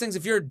one of those things,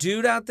 if you're a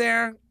dude out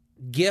there,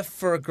 gift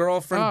for a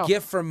girlfriend,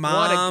 gift for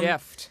mom. What a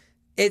gift.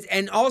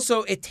 And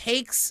also, it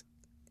takes,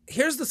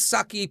 here's the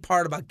sucky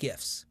part about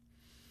gifts.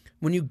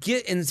 When you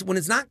get, and when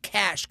it's not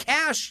cash,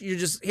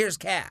 here's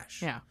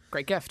cash. Yeah.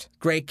 Great gift.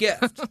 Great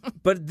gift.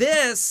 But with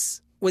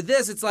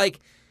this, it's like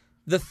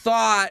the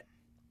thought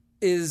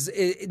is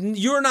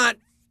you're not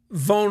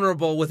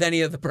vulnerable with any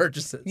of the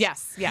purchases.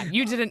 Yes. Yeah.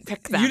 You didn't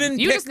pick them.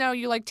 You just know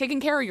you like taking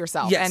care of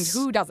yourself. Yes. And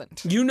who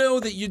doesn't? You know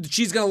that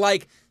she's going to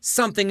like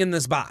something in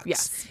this box.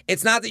 Yes.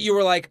 It's not that you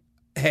were like,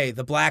 hey,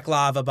 the Black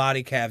Lava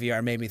Body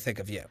Caviar made me think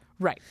of you.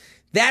 Right.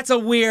 That's a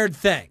weird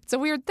thing. It's a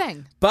weird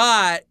thing.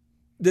 But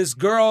this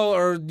girl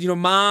or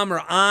mom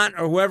or aunt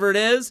or whoever it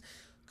is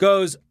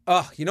goes,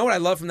 oh, you know what I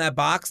love from that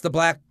box? The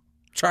black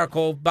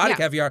charcoal body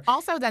caviar.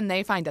 Also, then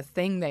they find a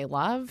thing they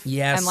love.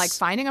 Yes. And like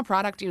finding a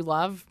product you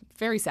love,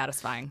 very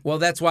satisfying. Well,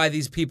 that's why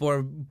these people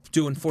are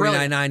doing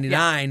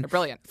 $49.99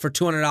 brilliant. for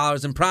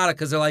 $200 in product,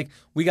 because they're like,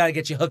 we got to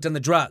get you hooked on the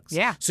drugs.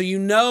 Yeah. So you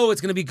know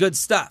it's going to be good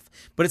stuff.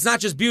 But it's not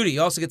just beauty.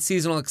 You also get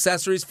seasonal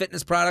accessories,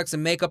 fitness products,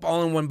 and makeup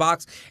all in one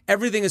box.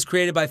 Everything is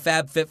created by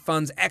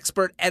FabFitFun's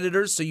expert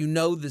editors, so you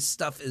know this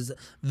stuff is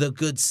the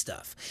good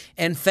stuff.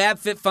 And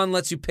FabFitFun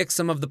lets you pick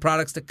some of the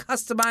products to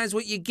customize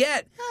what you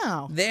get.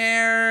 Oh.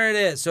 There it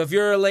is. So if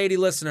you're a lady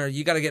listener,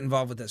 you got to get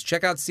involved with this.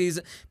 Check out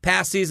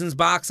past seasons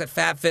box at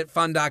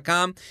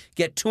FabFitFun.com.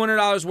 Get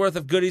 $200 worth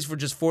of goodies for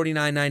just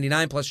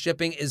 $49.99, plus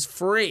shipping is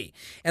free.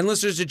 And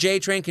listeners to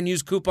J-Train can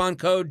use coupon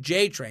code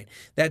JTRAIN.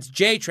 That's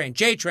J-Train,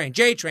 J-Train,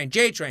 J-Train,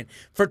 J-Train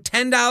for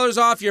 $10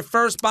 off your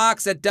first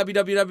box at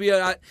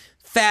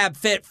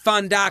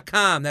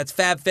www.fabfitfun.com. That's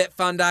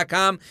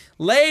fabfitfun.com.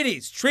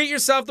 Ladies, treat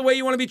yourself the way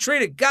you want to be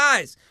treated.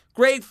 Guys,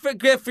 great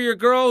gift for your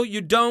girl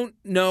you don't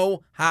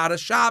know how to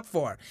shop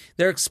for.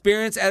 Their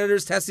experienced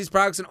editors test these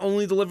products and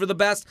only deliver the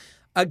best.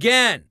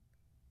 Again,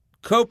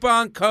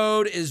 coupon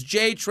code is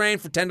JTRAIN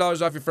for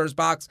 $10 off your first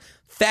box.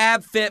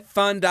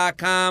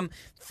 FabFitFun.com.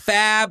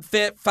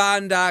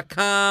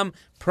 FabFitFun.com.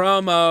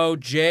 Promo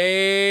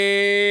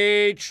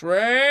JTRAIN.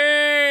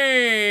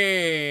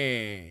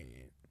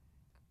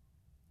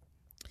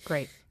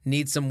 Great.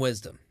 Need some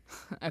wisdom.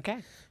 Okay.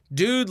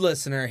 Dude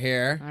listener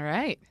here. All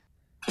right.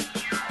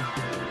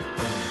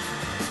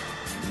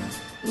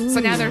 So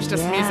now there's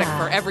just music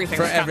for everything.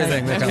 For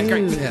everything that Okay,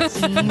 comes. great.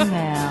 Yes.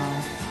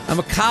 Email. I'm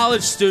a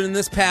college student.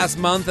 This past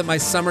month at my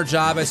summer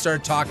job, I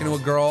started talking to a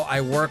girl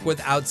I work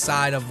with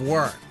outside of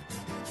work.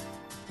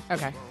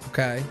 Okay.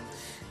 Okay.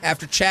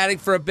 After chatting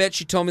for a bit,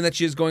 she told me that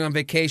she was going on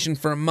vacation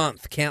for a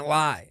month. Can't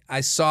lie.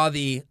 I saw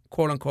the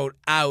quote-unquote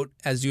out,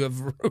 as you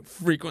have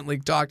frequently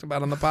talked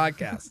about on the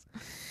podcast.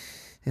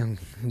 And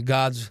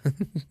God's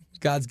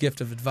gift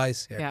of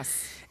advice here.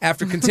 Yes.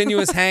 After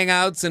continuous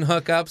hangouts and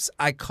hookups,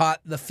 I caught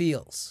the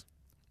feels.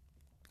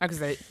 Because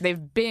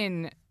they've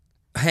been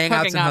Hangouts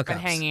hooking and up hookups.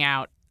 and hanging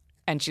out,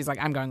 and she's like,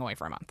 I'm going away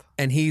for a month.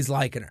 And he's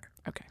liking her.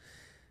 Okay.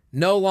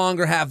 No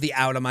longer have the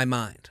out of my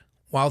mind.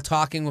 While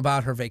talking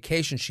about her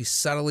vacation, she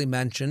subtly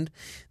mentioned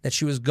that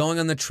she was going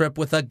on the trip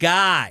with a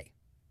guy.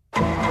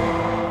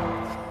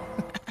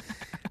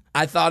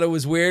 I thought it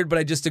was weird, but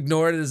I just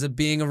ignored it as it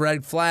being a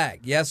red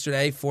flag.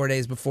 Yesterday, 4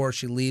 days before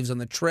she leaves on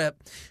the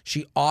trip,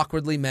 she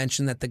awkwardly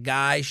mentioned that the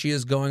guy she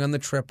is going on the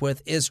trip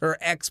with is her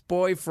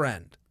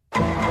ex-boyfriend,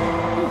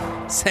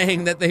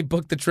 saying that they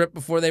booked the trip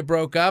before they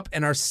broke up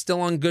and are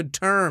still on good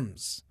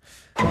terms.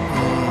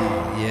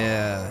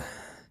 Yeah.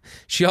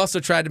 She also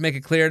tried to make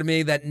it clear to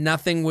me that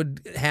nothing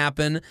would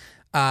happen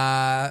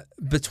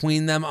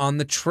between them on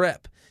the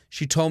trip.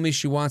 She told me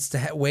she wants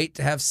to wait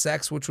to have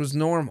sex, which was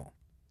normal,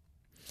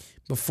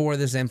 before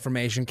this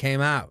information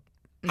came out.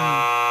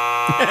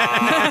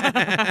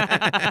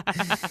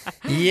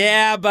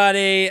 Yeah,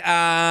 buddy.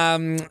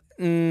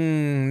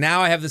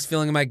 Now I have this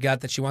feeling in my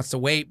gut that she wants to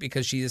wait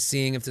because she is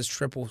seeing if this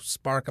trip will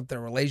spark up their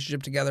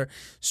relationship together,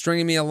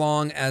 stringing me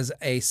along as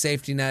a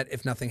safety net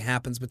if nothing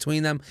happens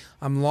between them.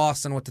 I'm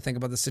lost on what to think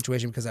about the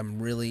situation because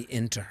I'm really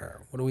into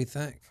her. What do we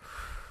think?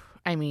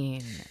 I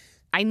mean,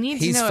 I need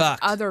He's to know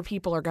fucked. if other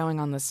people are going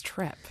on this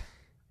trip.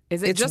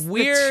 Is it It's just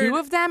weird. the two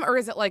of them, or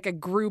is it like a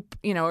group,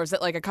 or is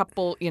it like a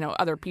couple,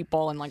 other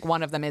people, and like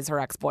one of them is her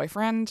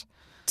ex-boyfriend?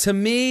 To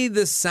me,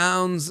 this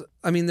sounds,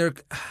 I mean,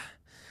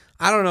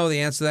 I don't know the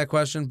answer to that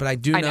question, but I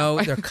do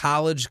know they're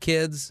college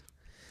kids.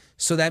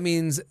 So that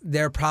means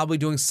they're probably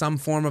doing some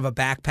form of a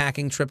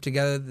backpacking trip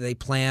together that they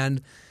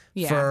planned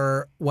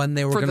for when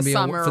they were going to be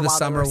summer for the while they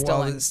summer were still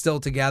while they're still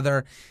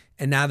together.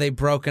 And now they've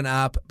broken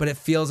up, but it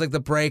feels like the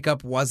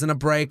breakup wasn't a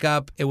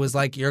breakup. It was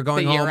like you're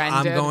going The year home, I'm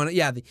ended. going.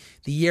 Yeah, the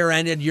year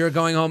ended. You're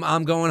going home,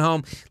 I'm going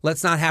home.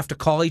 Let's not have to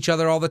call each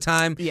other all the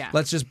time. Yeah.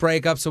 Let's just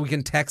break up so we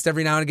can text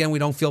every now and again. We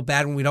don't feel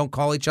bad when we don't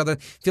call each other.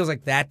 Feels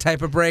like that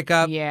type of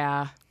breakup.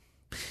 Yeah.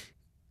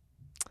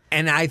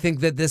 And I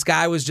think that this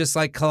guy was just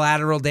like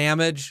collateral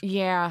damage.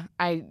 Yeah.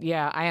 I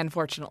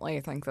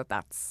unfortunately think that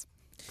that's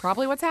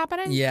probably what's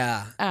happening.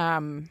 Yeah.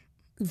 Um.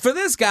 For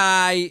this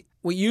guy,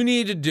 what you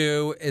need to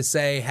do is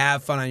say,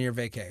 have fun on your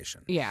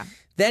vacation. Yeah.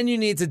 Then you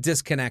need to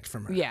disconnect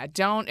from her. Yeah.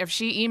 Don't, if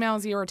she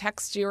emails you or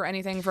texts you or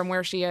anything from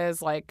where she is,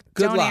 like,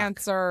 Good don't luck.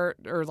 answer,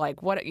 or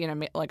like what,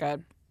 like a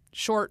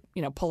short,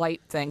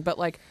 polite thing. But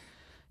like,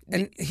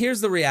 And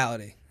here's the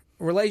reality.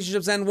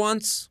 Relationships end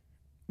once,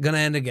 gonna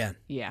end again.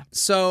 yeah.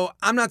 So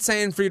I'm not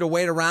saying for you to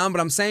wait around,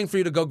 but I'm saying for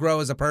you to go grow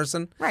as a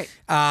person. Right.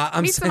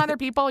 I'm Meet some saying, other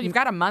people. You've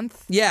got a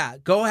month. yeah,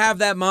 go have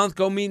that month.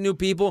 Go meet new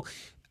people.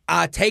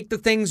 Take the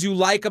things you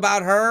like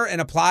about her and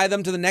apply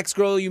them to the next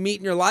girl you meet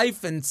in your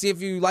life and see if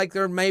you like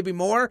her maybe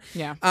more.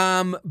 Yeah.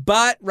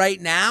 But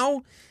right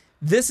now,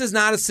 this is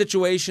not a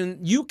situation.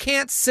 You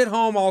can't sit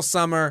home all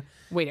summer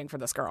Waiting for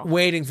this girl.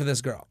 waiting for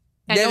this girl.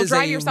 And That you'll is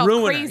drive a yourself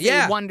ruiner. crazy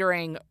Yeah.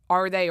 wondering,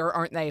 are they or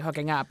aren't they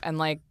hooking up? And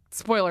like,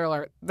 spoiler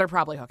alert, they're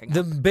probably hooking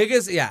The up.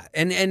 biggest, yeah.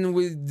 And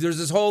there's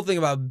this whole thing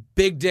about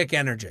big dick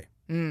energy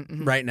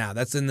Mm-hmm. right now.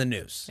 That's in the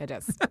news. It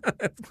is.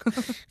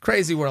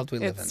 Crazy world we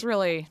live It's in.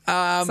 really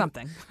Um,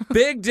 something.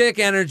 Big dick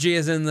energy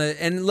is in the,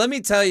 and let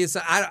me tell you,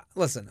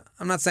 listen,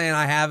 I'm not saying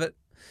I have it,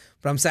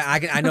 but I'm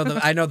saying I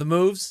know the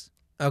moves.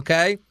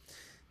 Okay,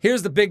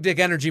 here's the big dick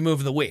energy move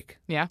of the week.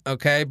 Yeah.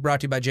 Okay, brought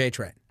to you by J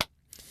Train.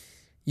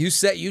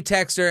 You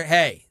text her,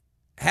 hey,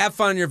 have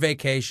fun on your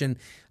vacation.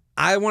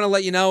 I want to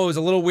let you know it was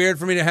a little weird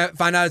for me to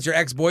find out it's your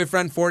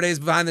ex-boyfriend 4 days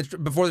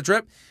before the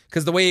trip,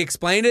 because the way he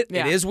explained it,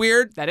 Yeah. it is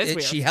weird. That is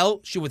weird.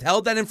 She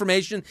withheld that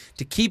information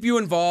to keep you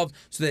involved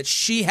so that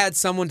she had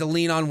someone to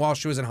lean on while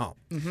she was at home.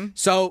 Mm-hmm.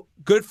 So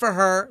good for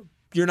her.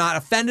 You're not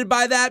offended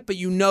by that, but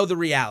you know the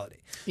reality.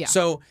 Yeah.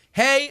 So,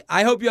 hey,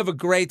 I hope you have a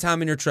great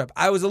time on your trip.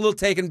 I was a little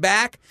taken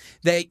back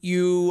that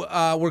you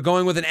were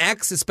going with an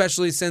ex,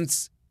 especially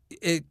since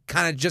it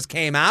kind of just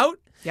came out.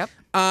 Yep.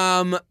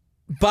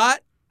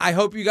 But I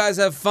hope you guys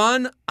have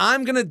fun.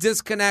 I'm going to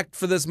disconnect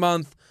for this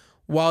month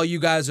while you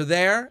guys are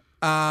there.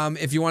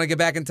 If you want to get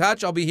back in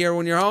touch, I'll be here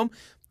when you're home.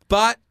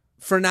 But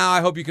for now,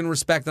 I hope you can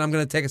respect that I'm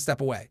going to take a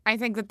step away. I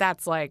think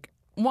that's like,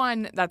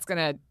 one, that's going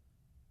to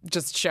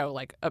just show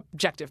like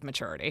objective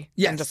maturity.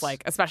 Yes. And just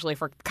like, especially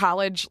for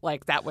college,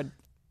 like that would,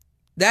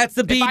 That's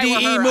the if I were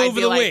BDE her, move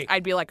of the week.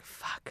 I'd be like,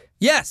 fuck.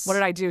 Yes. What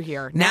did I do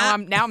here? Now-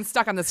 Now I'm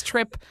stuck on this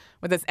trip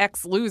with this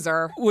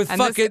ex-loser. With and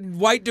this- fucking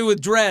white dude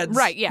with dreads.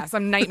 Right, yeah,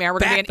 some nightmare. We're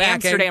going to be in Backpacking.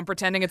 Amsterdam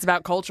pretending it's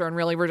about culture, and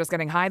really we're just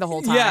getting high the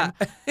whole time.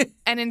 Yeah.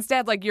 And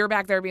instead, like, you're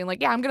back there being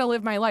like, yeah, I'm going to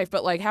live my life,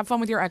 but, like, have fun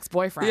with your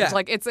ex-boyfriend. Yeah.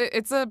 Like,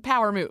 it's a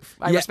power move.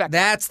 I Yeah, respect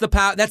that. that's the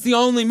power. That's the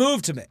only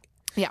move to me.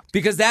 Yeah.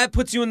 Because that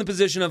puts you in the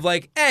position of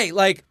like, hey,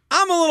 like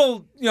I'm a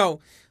little,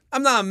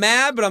 I'm not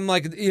mad, but I'm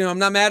like, I'm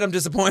not mad. I'm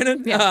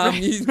disappointed. Yeah.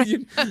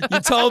 You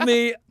told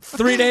me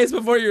 3 days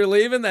before you were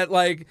leaving that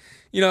like,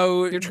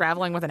 You're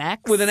traveling with an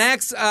ex? with an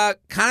ex, kind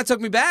of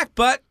took me back.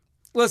 But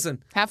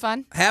listen, Have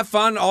fun. have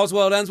fun. All's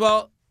well that ends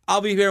well.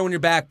 I'll be here when you're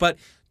back, but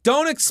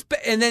don't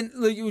expect. And then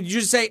you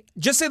just say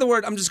the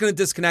word. I'm just going to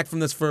disconnect from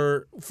this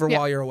for Yeah.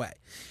 while you're away.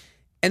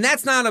 And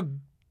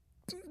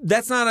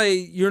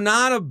you're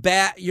not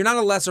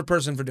a lesser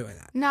person for doing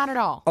that. Not at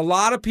all. A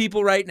lot of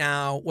people right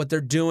now, what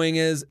they're doing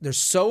is they're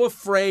so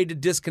afraid to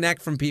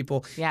disconnect from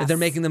people that Yes. they're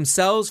making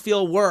themselves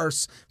feel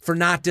worse for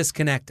not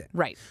disconnecting.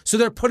 Right. So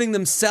they're putting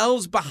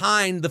themselves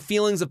behind the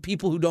feelings of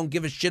people who don't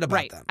give a shit about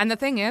Right. them. And the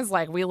thing is,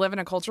 like, we live in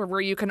a culture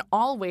where you can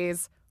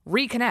always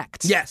reconnect.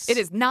 Yes. It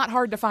is not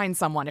hard to find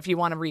someone if you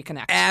want to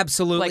reconnect.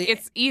 Absolutely. Like,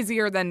 it's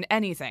easier than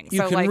anything. You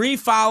so, can like,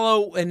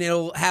 refollow, and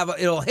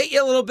it'll hit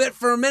you a little bit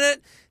for a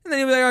minute, and then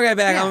you'll be like,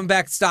 okay, Yeah. I'm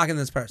back stalking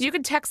this person. you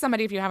could text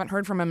somebody if you haven't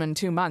heard from them in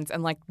 2 months,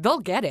 and like they'll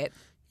get it.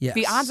 Yes.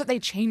 The odds that they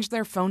change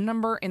their phone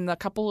number in the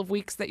couple of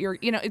weeks that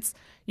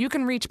you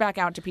can reach back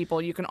out to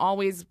people. You can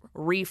always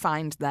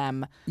re-find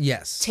them.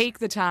 Yes. Take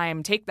the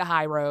time, take the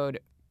high road,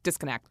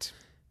 disconnect.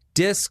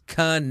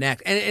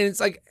 Disconnect. And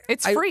it's like...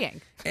 It's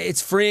freeing.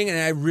 It's freeing, and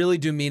I really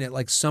do mean it.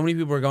 Like, so many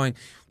people are going,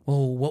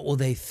 well, what will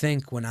they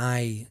think when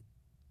I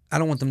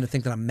don't want them to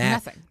think that I'm mad.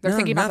 Nothing. They're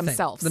thinking about nothing.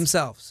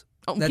 themselves.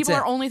 That's People it.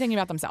 are only thinking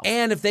about themselves.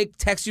 And if they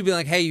text you, be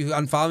like, hey, you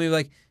unfollow me, be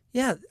like,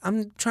 yeah,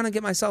 I'm trying to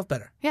get myself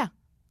better. yeah.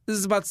 This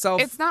is about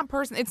self. It's not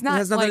It's not.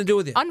 has nothing to do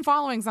with you.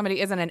 Unfollowing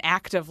somebody isn't an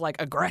act of like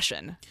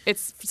aggression.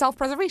 It's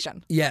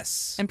self-preservation,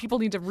 Yes. and people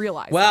need to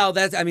realize. Well,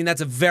 that's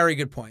a very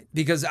good point,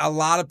 because a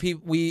lot of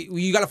people,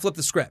 you got to flip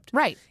the script.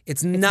 right.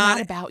 It's It's not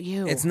not about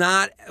you. It's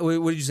not.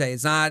 What did you say?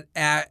 It's not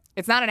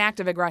It's not an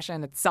act of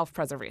aggression. It's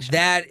self-preservation.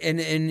 that,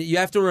 and you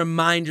have to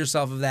remind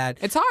yourself of that.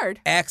 It's hard.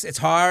 It's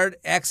hard.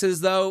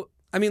 X's though.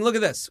 I mean, look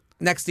at this.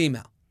 Next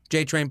email: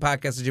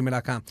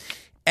 jtrainpodcast@gmail.com.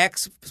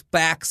 X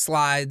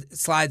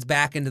slides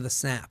back into the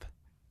snap.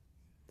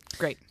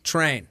 Great.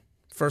 Train.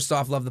 First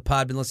off, love the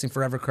pod. Been listening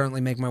forever. Currently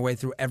making my way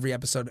through every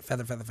episode at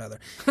Feather.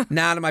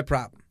 Not my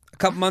problem. A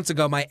couple months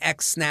ago, my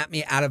ex snapped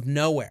me out of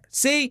nowhere.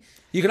 See,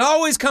 you can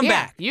always come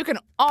back. You can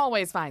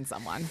always find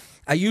someone.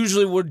 I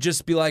usually would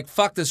just be like,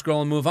 fuck this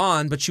girl and move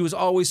on, but she was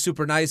always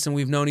super nice, and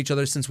we've known each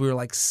other since we were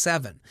like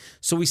 7.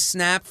 So we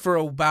snapped for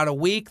about a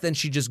week, then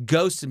she just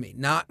ghosted me,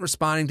 not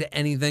responding to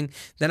anything.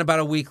 Then about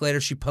a week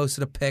later, she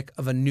posted a pic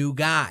of a new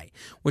guy,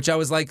 which I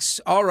was like,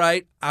 all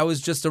right, I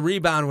was just a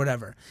rebound,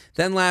 whatever.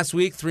 Then last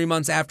week, 3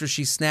 months after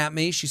she snapped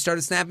me, she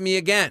started snapping me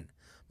again.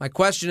 My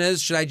question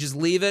is, should I just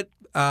leave it,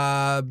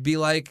 be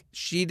like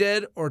she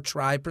did, or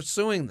try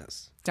pursuing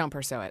this? Don't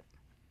pursue it.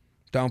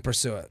 Don't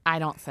pursue it. I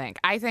don't think.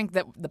 I think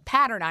that the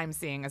pattern I'm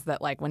seeing is that,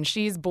 like, when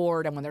she's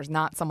bored and when there's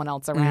not someone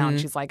else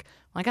around, she's like,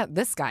 well, I got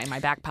this guy in my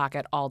back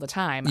pocket all the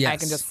time. Yes. I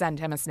can just send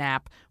him a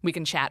snap. We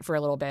can chat for a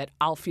little bit.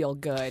 I'll feel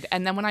good.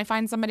 And then when I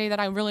find somebody that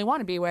I really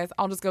want to be with,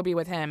 I'll just go be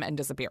with him and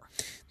disappear.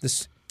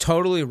 This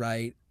totally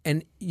right.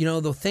 And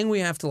the thing we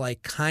have to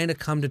like kind of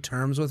come to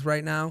terms with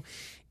right now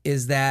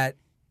is that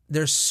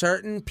there's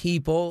certain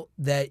people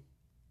that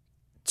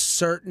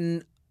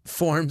certain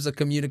forms of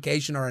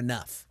communication are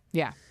enough.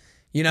 Yeah.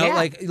 Yeah,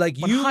 like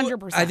you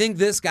 100%. I think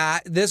this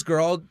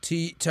girl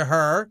to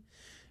her,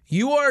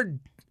 you're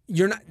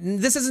not,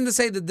 this isn't to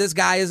say that this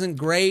guy isn't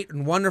great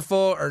and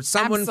wonderful or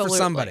someone Absolutely.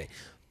 for somebody.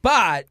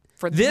 But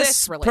For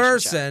this relationship.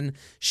 person,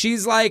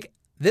 she's like,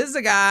 this is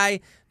a guy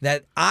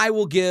that I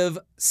will give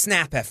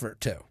snap effort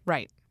to.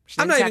 Right.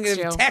 She I'm didn't not even text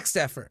going to you. text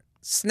effort,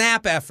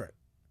 snap effort.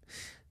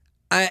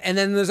 And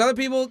then there's other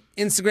people,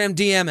 Instagram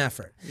DM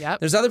effort. Yep.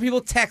 There's other people,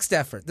 text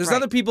effort. There's Right.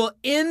 other people,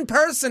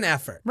 in-person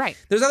effort. Right.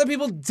 There's other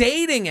people,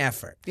 dating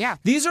effort. Yeah.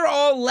 These are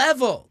all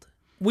leveled.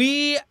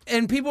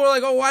 And people are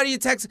like, oh, why do you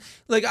text?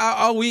 Like,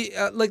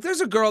 like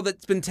there's a girl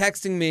that's been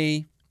texting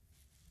me.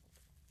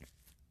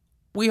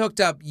 We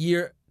hooked up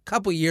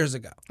couple years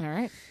ago. All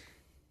right.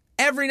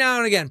 Every now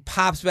and again,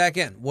 pops back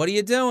in. What are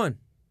you doing?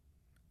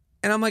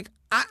 And I'm like,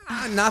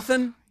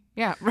 nothing.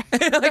 Yeah.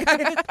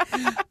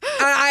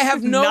 I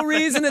have no Nothing.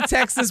 reason to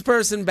text this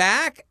person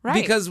back Right.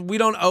 because we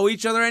don't owe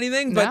each other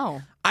anything. But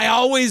No. I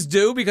always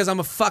do because I'm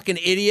a fucking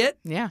idiot.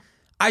 Yeah.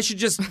 I should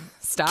just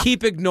Stop.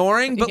 keep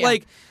ignoring. But Yeah.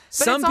 like But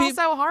some it's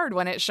people, also hard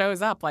when it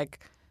shows up. Like,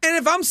 and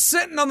if I'm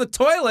sitting on the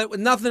toilet with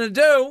nothing to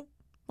do,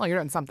 well, you're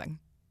doing something.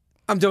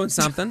 I'm doing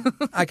something.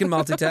 I can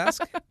multitask.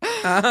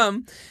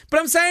 But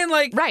I'm saying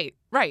like, Right.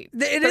 it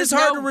There's is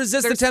hard no- to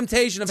resist the there's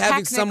temptation of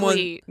having someone.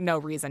 technically no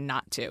reason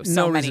not to No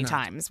so many reason not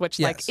to. times, which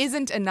Yes. like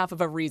isn't enough of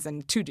a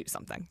reason to do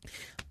something.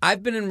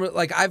 I've been in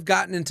like I've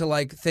gotten into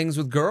like things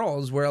with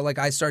girls where like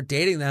I start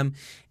dating them,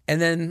 and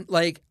then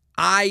like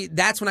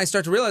that's when I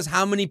start to realize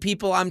how many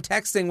people I'm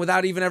texting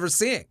without even ever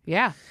seeing.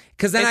 Yeah.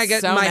 Because then I It's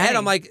get so in my head, many.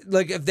 I'm like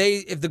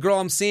if the girl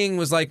I'm seeing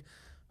was like,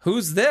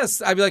 who's this?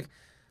 I'd be like,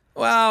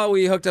 well,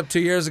 we hooked up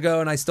 2 years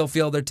ago, and I still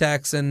feel their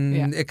texts, and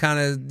Yeah. it kind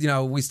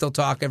of we still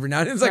talk every now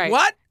and then. It's like Right.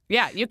 what?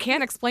 Yeah, you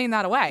can't explain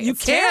that away. You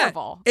It's can't.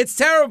 terrible. It's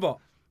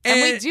terrible.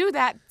 And we do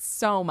that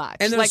so much.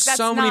 And there's like, that's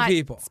so many not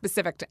people.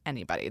 specific to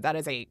anybody. That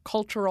is a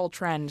cultural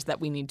trend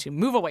that we need to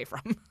move away from.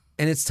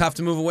 And it's tough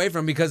to move away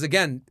from because,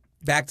 again,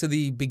 back to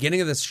the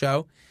beginning of this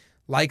show,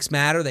 likes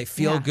matter. They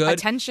feel Yeah. good.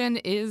 Attention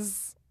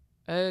is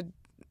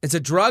It's a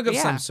drug of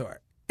Yeah. some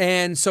sort.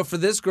 And so for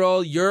this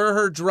girl, you're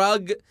her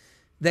drug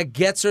that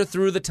gets her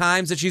through the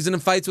times that she's in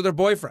fights with her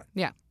boyfriend.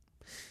 yeah.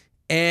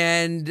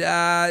 And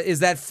is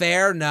that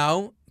fair?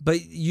 No. But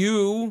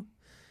the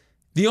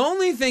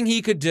only thing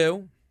he could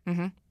do,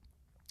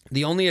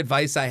 the only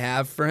advice I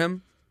have for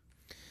him,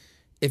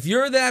 if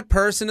you're that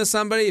person to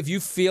somebody, if you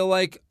feel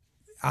like,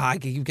 I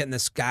keep getting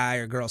this guy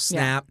or girl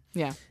snap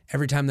Yeah.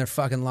 every time they're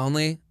fucking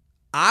lonely,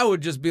 I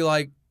would just be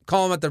like,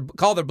 call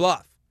their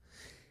bluff.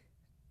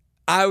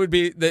 I would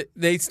be that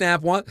they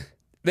snap once,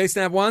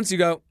 you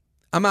go,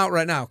 I'm out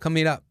right now. Come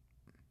meet up.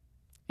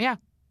 Yeah.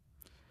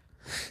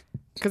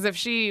 Because if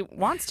she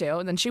wants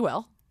to, then she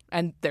will.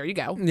 And there you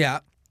go. Yeah.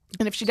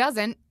 And if she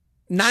doesn't,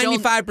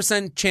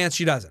 95% chance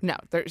she doesn't. no,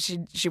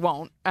 she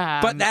won't.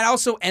 But that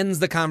also ends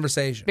the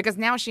conversation. Because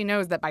now she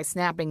knows that by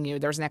snapping you,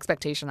 there's an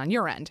expectation on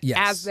your end,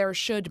 Yes. as there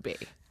should be.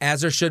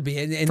 As there should be.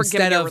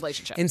 Forgiving your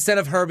relationship. Instead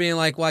of her being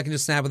like, well, I can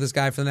just snap with this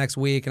guy for the next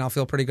week and I'll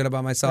feel pretty good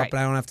about myself, Right. but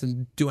I don't have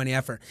to do any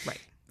effort. Right.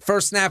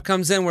 First snap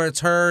comes in where it's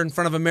her in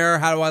front of a mirror.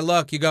 How do I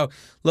look? You go,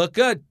 look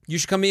good. You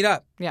should come meet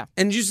up. Yeah.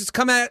 And you just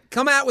come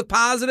out with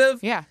positive.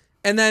 Yeah.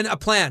 And then a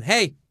plan.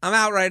 Hey, I'm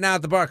out right now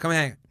at the bar. Come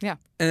hang. Yeah.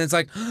 And it's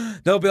like,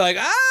 they'll be like,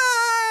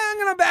 I'm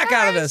going to back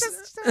out of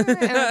this. And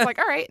it's like,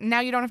 all right, now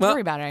you don't have to worry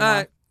about it anymore. All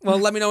right. Well,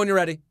 let me know when you're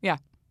ready. Yeah.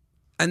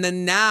 And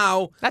then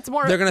now That's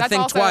more. they're going to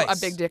think also twice.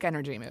 a big dick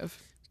energy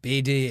move.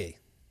 BDE.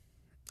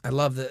 I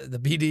love the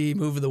BDE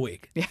move of the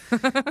week. Yeah.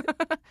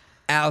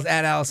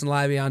 At Allison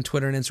Libby on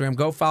Twitter and Instagram.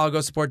 Go follow,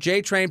 go support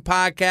JTrain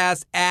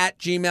Podcast at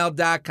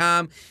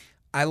gmail.com.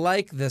 I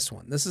like this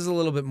one. This is a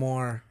little bit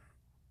more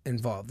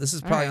involved. This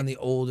is probably right. on the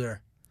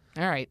older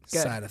All right.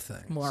 Good. side of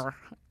things. More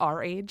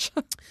our age.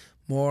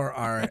 More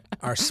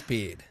our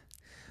speed.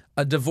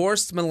 A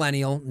divorced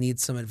millennial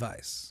needs some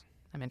advice.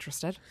 I'm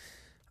interested.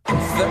 I'm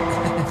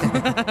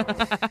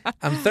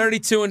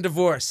 32 and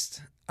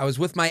divorced. I was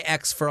with my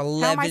ex for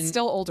 11. How am I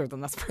still older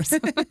than this person?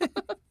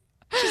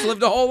 She's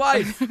lived a whole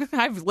life.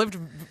 I've lived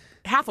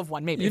half of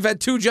one, maybe. You've had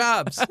 2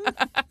 jobs.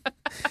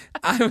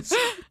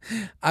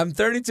 I'm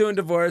 32 and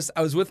divorced.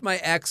 I was with my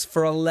ex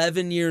for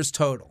 11 years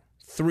total.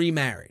 3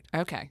 married.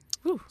 Okay.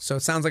 Whew. So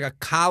it sounds like a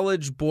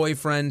college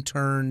boyfriend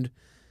turned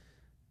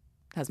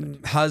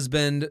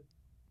husband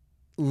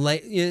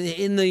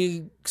in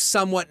the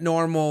somewhat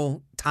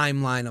normal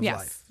timeline of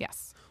life.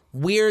 Yes.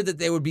 Weird that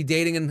they would be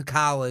dating in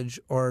college,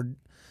 or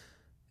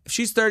if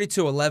she's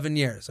 32, 11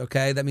 years,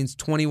 okay? That means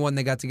 21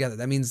 they got together.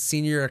 That means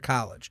senior year of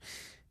college.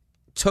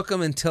 Took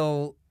them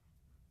until...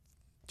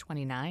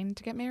 29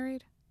 to get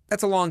married?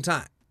 That's a long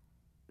time.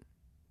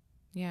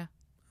 Yeah.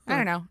 I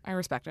don't know. I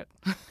respect it.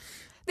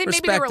 Maybe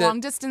Respect they were it. long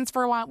distance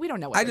for a while. We don't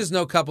know what I just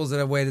know couples that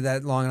have waited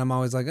that long, and I'm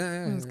always like,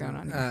 what's going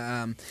on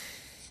here?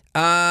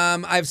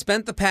 I've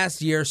spent the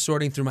past year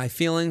sorting through my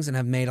feelings and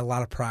have made a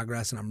lot of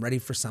progress, and I'm ready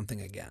for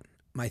something again.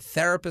 My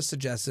therapist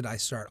suggested I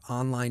start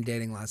online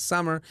dating last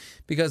summer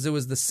because it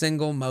was the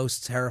single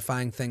most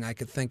terrifying thing I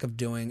could think of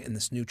doing in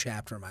this new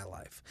chapter of my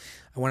life.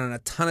 I went on a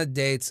ton of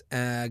dates,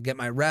 get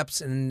my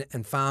reps, and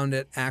found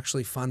it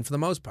actually fun for the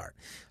most part.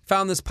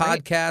 Found this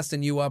podcast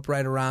and you up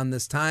right around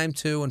this time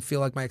too, and feel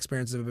like my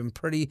experiences have been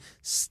pretty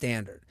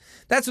standard.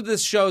 That's what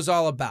this show's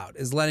all about,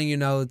 is letting you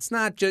know it's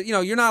not just,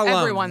 you're not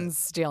alone.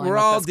 Everyone's dealing We're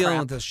with all this dealing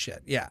crap. with this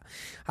shit. Yeah.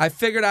 I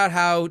figured out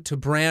how to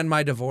brand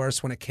my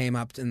divorce when it came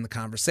up in the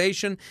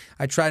conversation.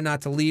 I tried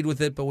not to lead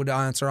with it, but would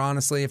answer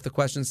honestly if the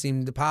question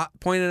seemed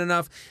pointed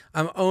enough.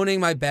 I'm owning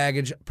my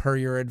baggage per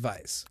your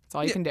advice. That's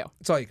all you can do.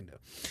 That's all you can do.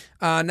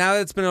 Now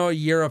that it's been a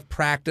year of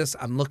practice,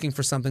 I'm looking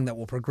for something that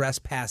will progress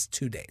past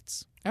 2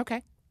 dates.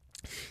 Okay.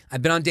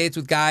 I've been on dates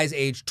with guys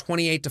aged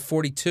 28 to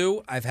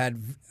 42. I've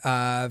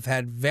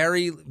had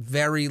very,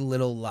 very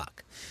little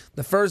luck.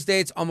 The first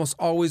dates almost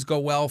always go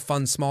well,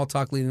 fun small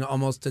talk leading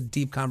almost to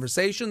deep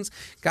conversations.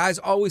 Guys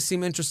always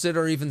seem interested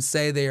or even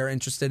say they are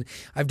interested.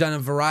 I've done a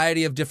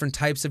variety of different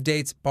types of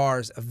dates,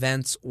 bars,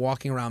 events,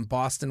 walking around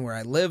Boston where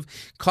I live,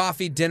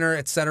 coffee, dinner,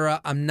 etc.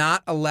 I'm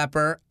not a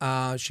leper.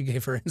 She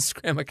gave her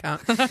Instagram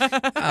account.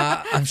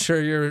 I'm sure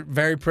you're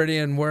very pretty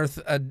and worth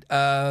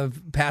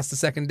past the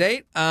second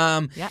date.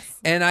 Yes.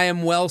 And I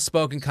am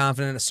well-spoken,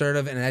 confident,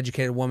 assertive, and an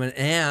educated woman.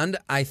 And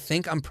I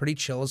think I'm pretty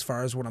chill as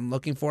far as what I'm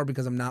looking for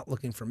because I'm not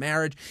looking for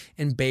marriage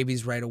and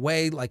babies right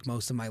away like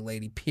most of my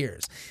lady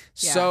peers.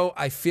 Yeah. So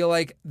I feel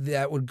like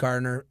that would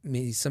garner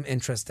me some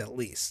interest at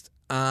least.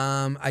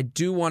 I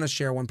do want to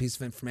share one piece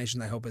of information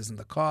that I hope isn't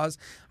the cause.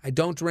 I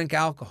don't drink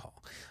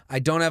alcohol. I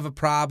don't have a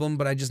problem,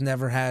 but I just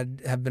never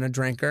have been a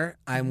drinker.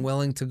 I'm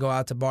willing to go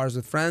out to bars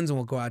with friends and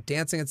we'll go out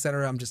dancing,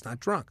 etc. I'm just not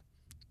drunk.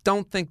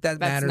 Don't think that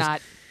That's matters.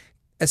 not.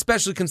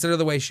 Especially consider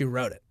the way she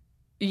wrote it.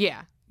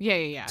 Yeah.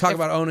 Talk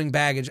about owning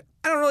baggage.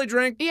 I don't really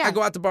drink. Yeah. I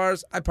go out to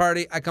bars. I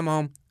party. I come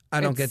home. I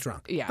don't get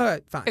drunk. Yeah. All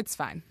right, fine. It's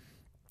fine.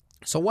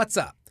 So what's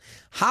up?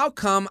 How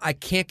come I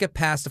can't get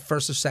past the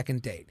first or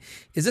second date?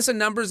 Is this a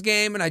numbers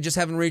game and I just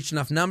haven't reached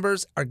enough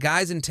numbers? Are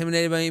guys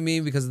intimidated by me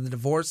because of the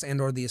divorce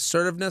and or the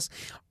assertiveness?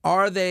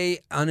 Are they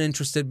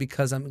uninterested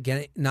because I'm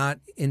not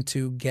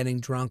into getting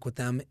drunk with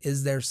them?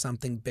 Is there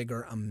something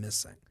bigger I'm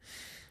missing?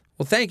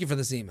 Well, thank you for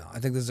this email. I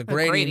think this is a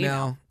great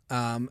email.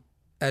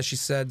 As she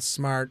said,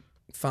 smart,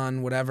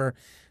 fun, whatever.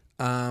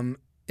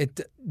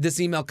 This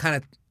email kind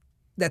of,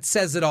 that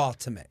says it all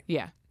to me.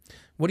 Yeah.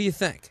 What do you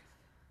think?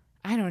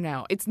 I don't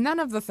know. It's none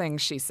of the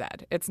things she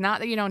said. It's not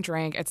that you don't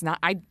drink. It's not.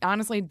 I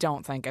honestly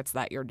don't think it's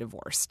that you're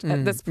divorced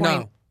at this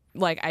point. No.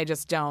 Like, I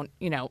just don't.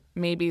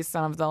 Maybe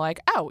some of the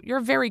oh, you're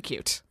very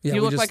cute. Yeah, you we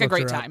look just like a looked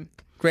great her up. time.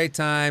 Great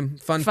time,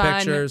 fun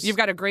pictures. You've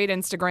got a great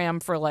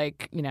Instagram for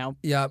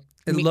Yep.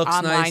 It looks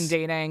online nice.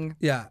 dating.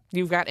 Yeah.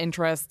 You've got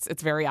interests.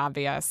 It's very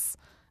obvious.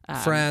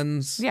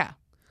 Friends. Yeah.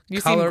 You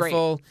seem great.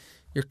 Colorful.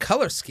 Your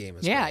color scheme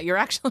is Yeah, great. you're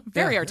actually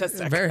very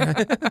artistic. Very.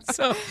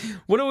 So,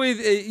 what do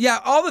we? Yeah,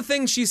 all the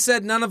things she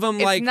said, none of them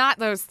It's not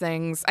those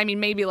things. I mean,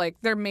 maybe like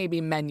there may be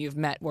men you've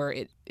met where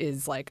it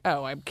is like,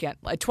 oh, I can't.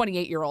 A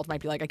 28-year-old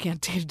might be like, I can't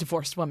date a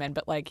divorced woman,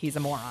 but like he's a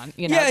moron.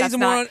 You know, Yeah, he's that's a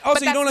not, moron. Also,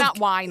 but you that's don't have- not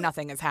why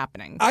nothing is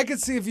happening. I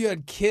could see if you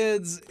had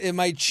kids, it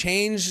might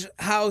change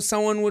how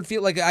someone would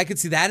feel. Like I could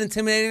see that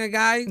intimidating a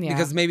guy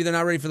because maybe they're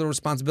not ready for the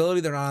responsibility.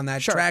 They're not on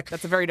that Sure, track.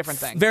 that's a very different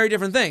thing. Very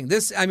different thing.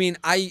 This, I mean,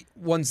 I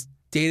once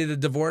dated a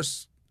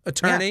divorce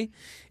attorney,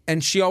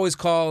 and she always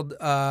called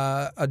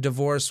a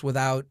divorce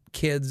without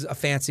kids a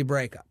fancy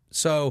breakup.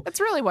 So That's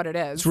really what it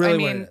is. It's really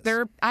I what mean, it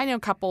is. I know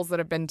couples that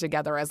have been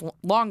together as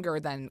longer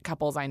than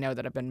couples I know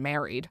that have been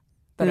married,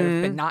 that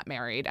have been not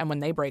married, and when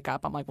they break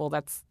up, I'm like, well,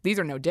 these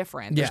are no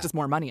different. There's Yeah. just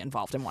more money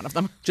involved in one of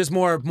them. just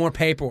more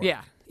paperwork.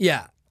 Yeah.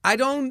 Yeah. I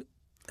don't.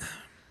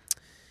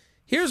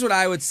 Here's what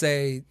I would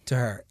say to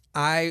her.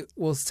 I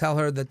will tell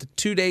her that the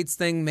 2 dates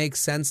thing makes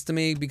sense to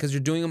me because you're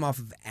doing them off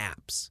of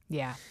apps.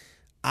 Yeah.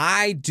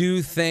 I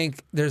do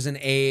think there's an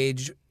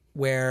age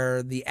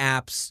where the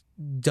apps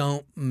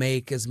don't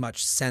make as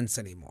much sense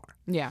anymore.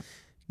 Yeah.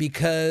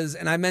 Because,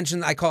 and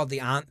I call it the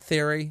aunt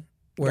theory,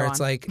 where Go it's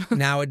on. like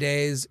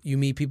nowadays you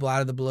meet people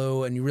out of the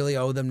blue and you really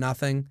owe them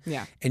nothing.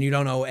 Yeah. And you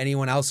don't owe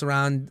anyone else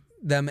around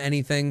them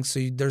anything, so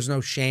there's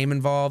no shame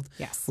involved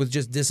Yes. with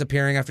just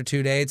disappearing after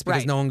 2 dates because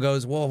Right. no one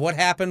goes, well, what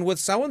happened with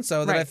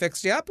so-and-so that I Right.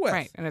 fixed you up with?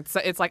 Right. And it's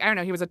like, I don't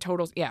know, he was a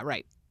total, yeah,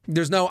 right.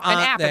 There's no aunt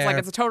An app, there. it's like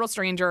it's a total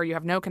stranger. You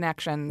have no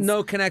connections.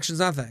 No connections,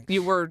 nothing.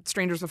 You were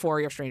strangers before,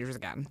 you're strangers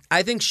again.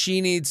 I think she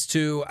needs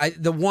to.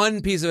 The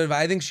one piece of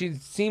advice, I think she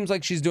seems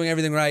like she's doing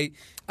everything right.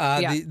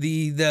 Yeah.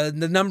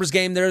 The numbers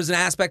game, there's an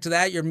aspect to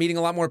that. You're meeting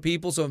a lot more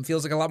people, so it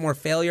feels like a lot more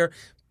failure.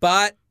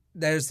 But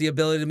there's the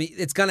ability to meet.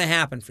 It's going to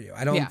happen for you.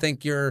 I don't Yeah.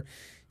 think you're.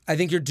 I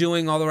think you're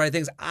doing all the right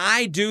things.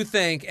 I do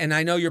think, and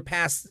I know you're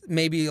past,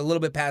 maybe a little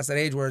bit past that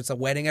age where it's a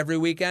wedding every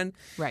weekend.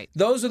 Right.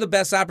 Those are the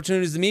best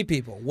opportunities to meet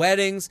people.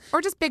 Weddings.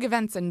 Or just big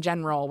events in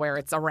general where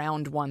it's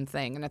around one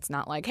thing and it's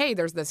not like, hey,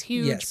 there's this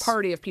huge Yes.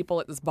 party of people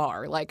at this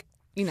bar. Like,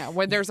 you know,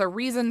 where there's a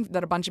reason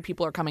that a bunch of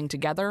people are coming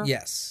together.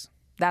 Yes.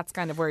 That's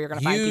kind of where you're going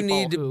to find You people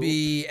need to who-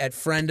 be at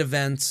friend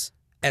events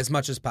as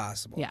much as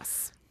possible.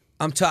 Yes.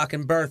 I'm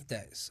talking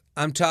birthdays.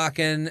 I'm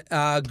talking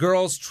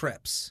girls'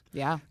 trips.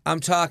 Yeah. I'm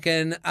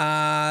talking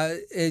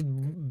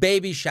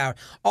baby shower.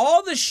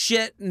 All the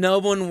shit no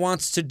one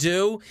wants to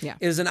do Yeah.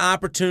 is an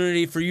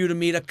opportunity for you to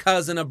meet a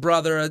cousin, a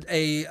brother,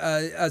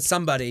 a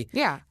somebody.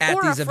 Yeah. At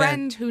or these a events.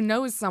 friend who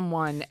knows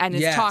someone and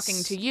is Yes.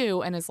 talking to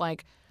you and is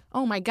like,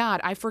 oh my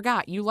God, I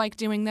forgot. You like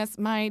doing this?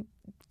 My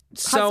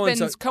So-and-so-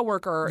 husband's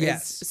coworker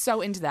Yes. is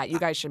so into that. You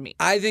guys should meet.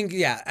 I think,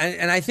 yeah.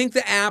 And I think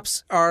the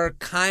apps are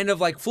kind of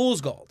like fool's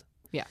gold.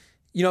 Yeah.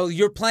 You know,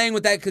 you're playing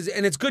with that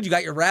and it's good. You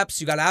got your reps.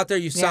 You got out there.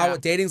 You saw Yeah.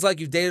 what dating's like.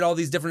 You've dated all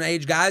these different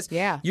age guys.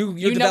 Yeah. You're You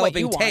know what developing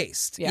you want.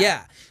 taste. Yeah.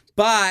 Yeah.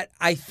 But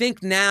I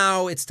think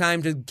now it's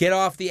time to get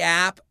off the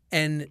app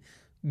and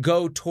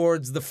go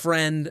towards the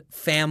friend,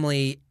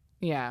 family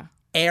Yeah.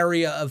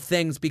 area of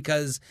things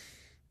because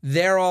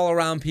they're all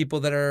around people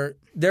they're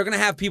going to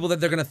have people that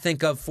they're going to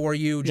think of for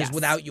you just Yes.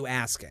 without you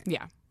asking.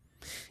 Yeah.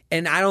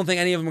 And I don't think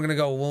any of them are going to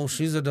go, well,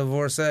 she's a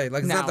divorcee.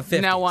 Like, it's not the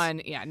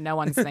 50s. No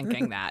one's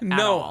thinking that at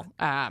No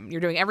all. You're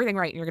doing everything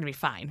right and you're going to be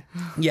fine.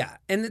 Yeah,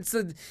 and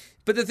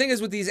but the thing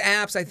is with these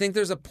apps, I think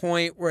there's a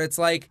point where it's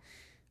like,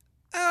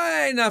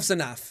 enough's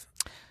enough.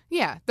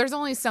 Yeah. There's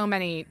only so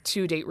many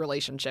 2-date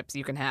relationships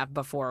you can have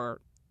before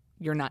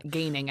you're not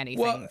gaining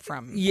anything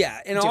from Yeah,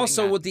 and doing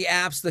also that. with the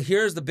apps,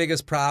 here's the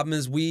biggest problem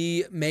is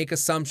we make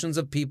assumptions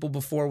of people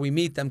before we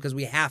meet them because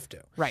we have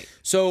to. Right.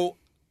 So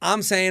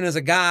I'm saying as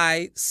a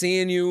guy,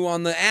 seeing you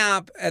on the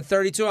app at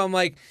 32, I'm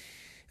like,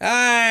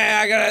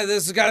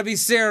 this has got to be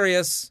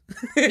serious.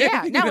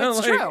 Yeah, You no, know, it's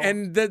like, true.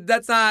 And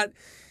that's not.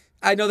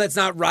 I know that's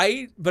not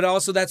right, but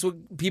also that's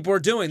what people are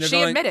doing. They're She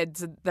going, admitted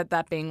to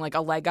that being like a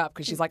leg up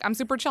because she's like, I'm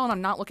super chill and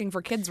I'm not looking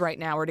for kids right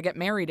now or to get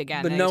married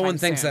again. but no anytime one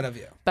thinks soon. that of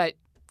you. But,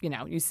 you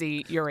know, you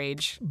see your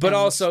age. But and-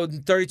 also,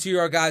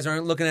 32-year-old guys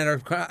aren't looking at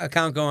her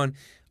account going,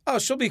 "Oh,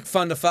 she'll be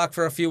fun to fuck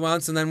for a few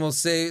months, and then we'll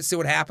see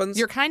what happens."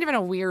 You're kind of in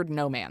a weird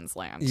no man's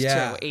land,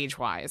 Yeah. too,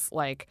 age-wise.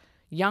 Like,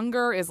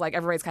 younger is like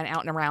everybody's kind of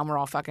out and around. We're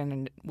all fucking,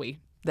 and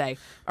they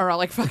are all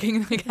like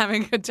fucking, like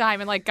having a good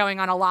time and like going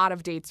on a lot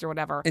of dates or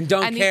whatever. and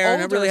don't the care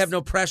and older really have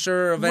no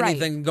pressure of Right.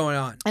 anything going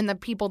on. And the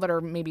people that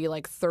are maybe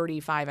like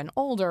 35 and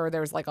older,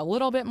 there's like a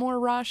little bit more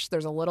rush.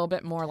 There's a little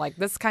bit more like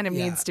this kind of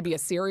Yeah. needs to be a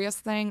serious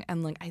thing.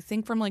 And like I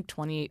think from like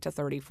 28 to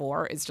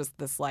 34 is just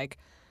this like,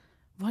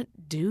 what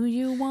do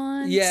you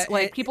want? Yeah,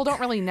 Like and- people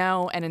don't really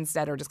know and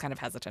instead are just kind of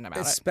hesitant about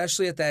it.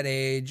 Especially at that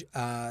age,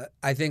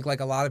 I think like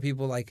a lot of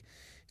people, like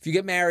if you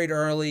get married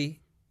early,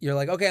 you're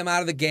like, okay, I'm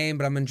out of the game,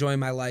 but I'm enjoying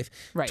my life.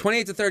 Right.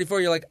 28 to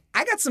 34, you're like,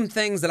 I got some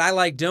things that I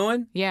like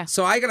doing. Yeah.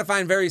 So I got to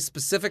find very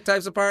specific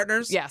types of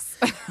partners. Yes.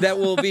 That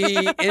will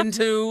be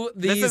into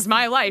these. This is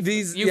my life.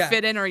 These, You yeah.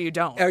 fit in or you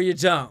don't. Or you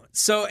don't.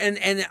 So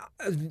and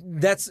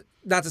that's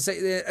not to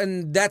say,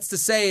 and that's to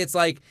say, it's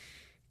like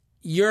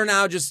you're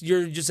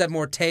just have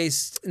more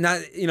taste.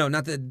 Not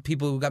that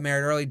people who got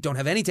married early don't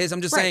have any taste.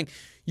 I'm just Right. saying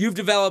you've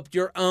developed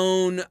your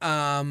own.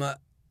 I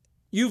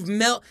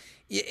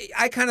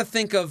kind of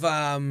think of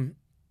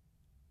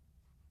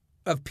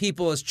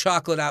people as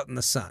chocolate out in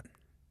the sun.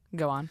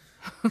 Go on.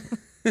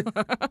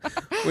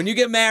 When you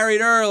get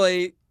married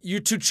early, you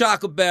two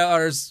chocolate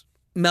bars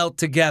melt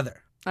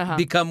together,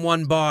 become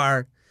one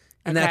bar,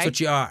 and that's what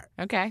you are.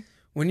 Okay.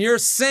 When you're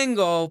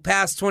single,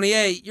 past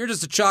 28, you're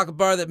just a chocolate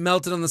bar that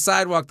melted on the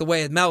sidewalk the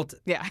way it melted.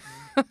 Yeah.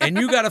 And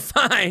you got to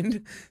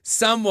find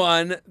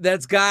someone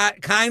that's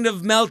got kind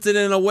of melted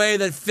in a way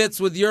that fits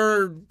with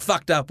your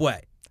fucked up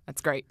way.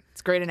 That's great.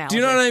 It's a great analogy.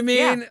 Do you know what I mean?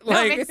 Yeah.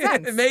 No, it makes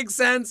sense. It makes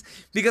sense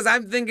because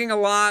I'm thinking a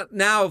lot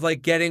now of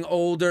like getting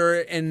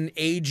older and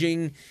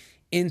aging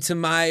into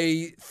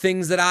my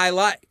things that I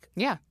like.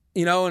 Yeah.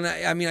 You know, and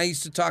I mean, I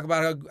used to talk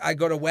about how I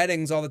go to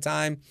weddings all the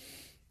time.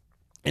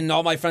 And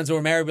all my friends who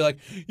were married would be like,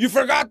 you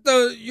forgot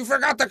the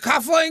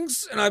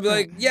cufflinks? And I'd be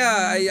like,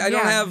 yeah, I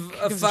don't have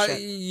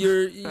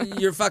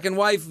your fucking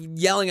wife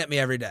yelling at me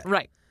every day.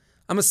 Right.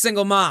 I'm a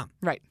single mom.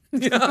 Right.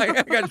 You know,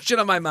 I got shit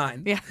on my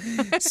mind. Yeah.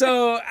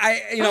 So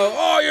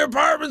your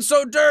apartment's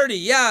so dirty.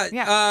 Yeah.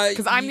 Yeah.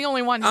 Because I'm the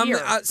only one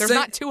here. There's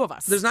not two of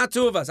us. There's not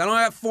two of us. I don't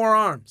have 4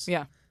 arms.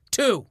 Yeah.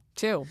 Two.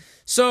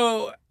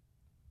 So,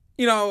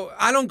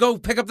 I don't go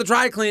pick up the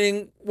dry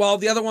cleaning while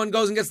the other one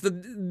goes and gets the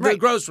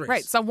groceries.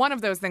 Right. So one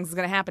of those things is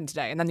going to happen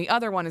today. And then the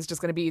other one is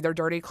just going to be either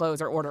dirty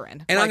clothes or order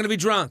in. And I'm going to be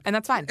drunk. And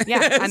that's fine.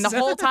 Yeah. And the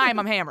whole time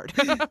I'm hammered.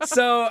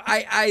 So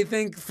I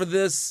think for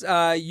this,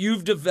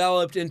 you've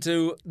developed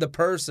into the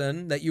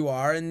person that you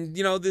are. And,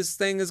 this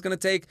thing is going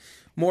to take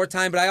more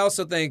time. But I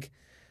also think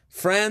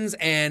friends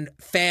and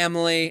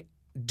family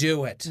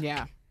do it.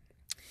 Yeah.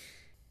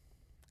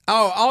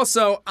 Oh,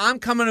 also, I'm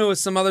coming to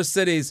some other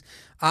cities.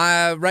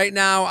 Right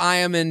now, I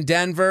am in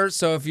Denver,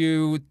 so if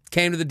you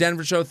came to the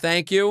Denver show,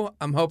 thank you.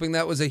 I'm hoping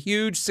that was a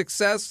huge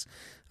success.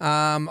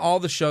 All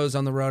the shows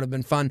on the road have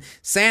been fun.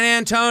 San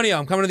Antonio,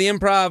 I'm coming to the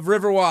Improv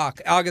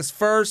Riverwalk, August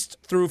 1st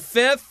through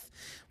 5th.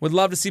 Would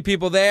love to see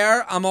people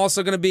there. I'm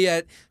also going to be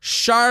at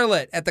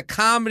Charlotte at the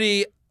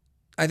Comedy,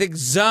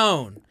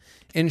 Zone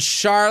in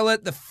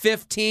Charlotte the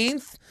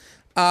 15th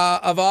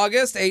of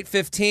August,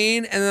 8/15.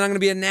 And then I'm going to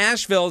be in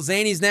Nashville,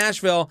 Zany's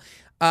Nashville,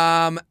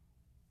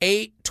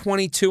 8,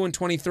 22, and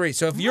 23.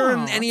 So if you're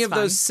in any of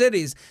those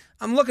cities,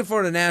 I'm looking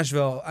forward to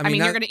Nashville. I mean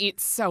you're going to eat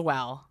so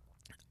well.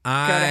 Go to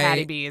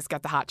Hattie B's,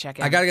 get the hot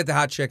chicken. I got to get the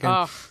hot chicken.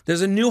 Oh.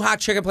 There's a new hot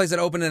chicken place that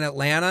opened in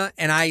Atlanta,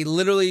 and I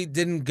literally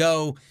didn't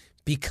go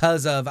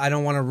because of I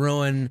don't want to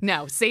ruin.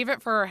 No, save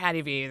it for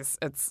Hattie B's.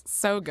 It's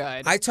so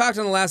good. I talked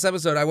in the last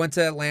episode. I went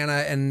to Atlanta,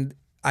 and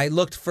I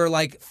looked for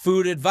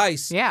food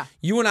advice. Yeah.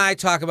 You and I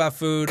talk about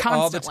food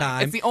Constantly. all the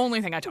time. It's the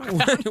only thing I talk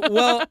about.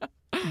 Well,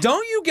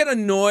 don't you get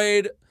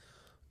annoyed?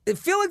 I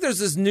feel like there's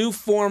this new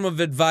form of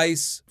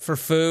advice for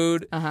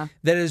food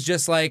that is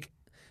just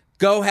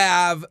go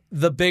have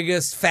the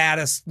biggest,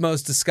 fattest,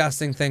 most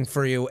disgusting thing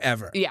for you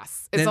ever.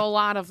 Yes. It's a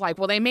lot of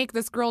they make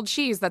this grilled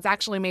cheese that's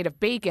actually made of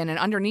bacon and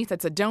underneath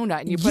it's a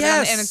donut and you put it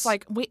on and it's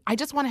wait, I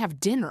just want to have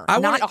dinner,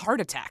 not a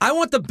heart attack. I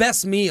want the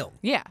best meal.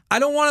 Yeah. I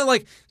don't want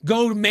to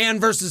go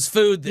man versus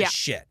food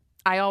shit.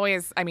 I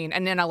always, and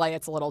in LA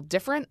it's a little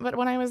different, but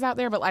when I was out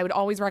there, but I would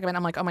always recommend,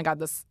 I'm like, oh my God,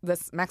 this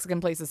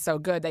Mexican place is so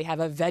good. They have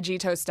a veggie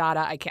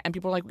tostada. And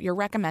people are like, you're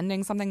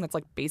recommending something that's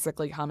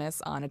basically hummus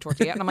on a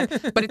tortilla. And I'm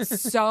like, but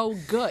it's so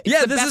good.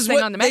 It's the this best is thing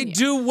what on the they menu.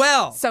 do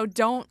well. So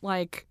don't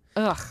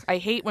I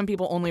hate when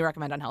people only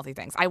recommend unhealthy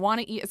things. I want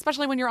to eat,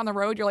 especially when you're on the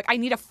road, you're like, I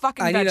need a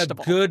fucking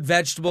vegetable. I need a good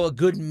vegetable, a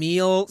good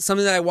meal,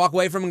 something that I walk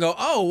away from and go,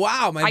 oh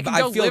wow, I can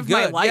go feel live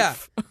good. my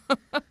life.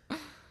 Yeah.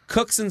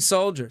 Cooks and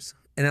Soldiers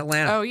in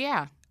Atlanta. Oh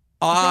yeah.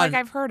 I feel like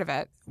I've heard of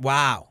it.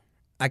 Wow.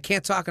 I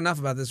can't talk enough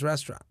about this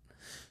restaurant.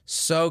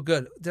 So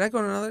good. Did I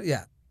go to another?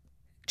 Yeah.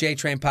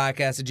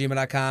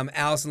 JTrainPodcast@gmail.com.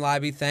 Allison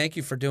Libby, thank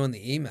you for doing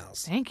the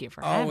emails. Thank you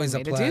for Always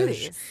having me a to do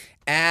pleasure. these.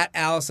 At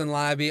Allison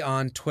Libby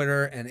on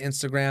Twitter and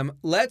Instagram.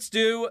 Let's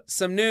do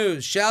some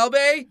news,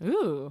 Shelby.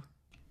 Ooh.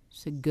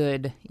 It's a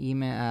good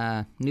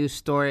email news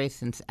story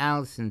since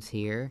Allison's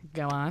here.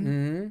 Go on.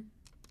 Mm-hmm.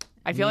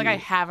 I feel like I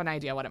have an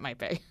idea what it might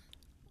be.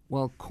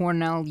 Well,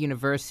 Cornell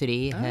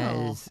University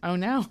has... Oh,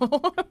 no.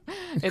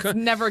 It's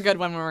never good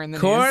when we're in the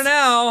news.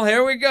 Cornell,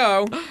 here we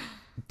go.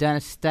 Done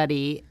a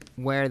study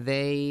where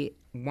they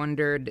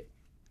wondered,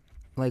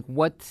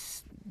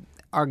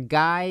 are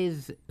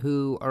guys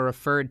who are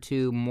referred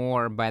to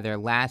more by their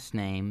last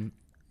name,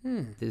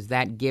 does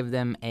that give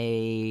them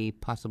a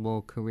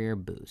possible career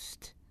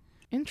boost?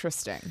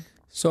 Interesting.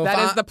 So that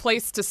is the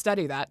place to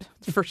study that,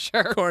 for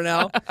sure.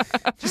 Cornell.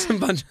 Just a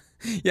bunch.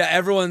 Yeah,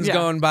 everyone's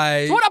going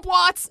by. What up,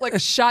 Watts?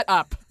 Shut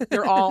up.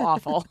 You're all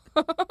awful.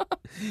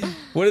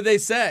 What did they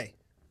say?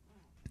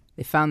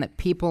 They found that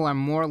people are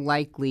more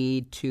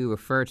likely to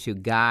refer to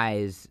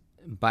guys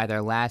by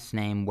their last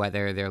name,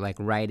 whether they're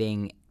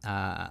writing in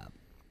a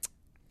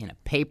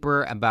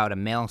paper about a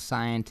male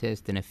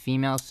scientist and a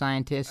female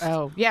scientist.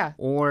 Oh, yeah.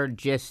 Or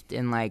just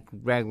in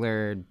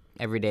regular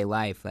everyday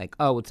life,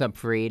 oh, what's up,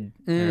 Freed?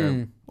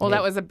 Well,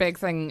 that was a big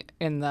thing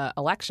in the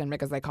election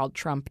because they called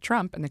Trump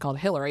Trump and they called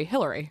Hillary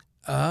Hillary.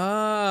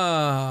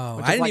 Oh,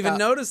 Which I is didn't like even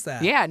notice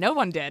that. Yeah, no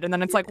one did. And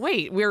then it's like,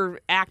 wait, we're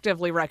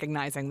actively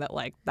recognizing that,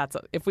 like,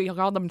 if we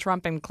called them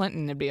Trump and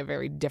Clinton, it'd be a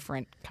very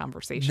different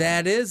conversation.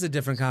 That is a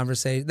different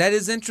conversation. That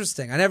is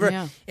interesting. I never,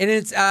 Yeah. and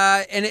it's,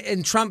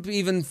 and Trump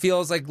even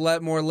feels like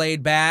more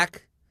laid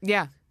back,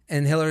 Yeah.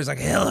 and Hillary's like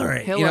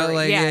Hillary. Hillary. You know,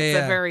 like, it's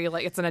a very,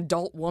 like, it's an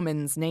adult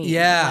woman's name.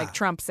 Yeah. Like,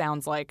 Trump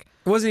sounds like.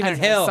 It wasn't even I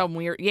don't know, Hill. some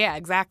weird. Yeah,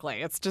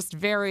 exactly. It's just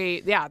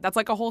very. Yeah, that's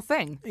like a whole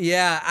thing.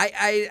 Yeah,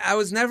 I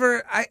was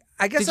never.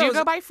 I guess Did I you was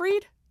go by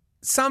Freed?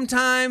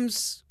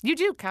 sometimes. You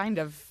do kind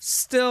of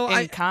Still, in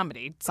I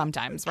comedy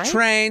sometimes, right?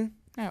 train.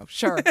 Oh,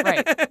 sure,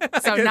 right.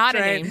 So not a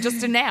train. name,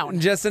 just a noun.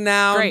 Just a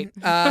noun.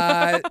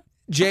 Great.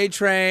 J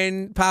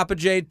Train, Papa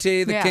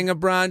JT, the Yeah. King of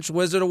Brunch,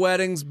 Wizard of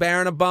Weddings,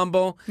 Baron of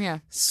Bumble, Yeah,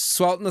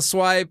 Sultan of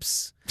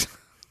Swipes,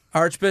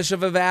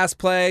 Archbishop of Ass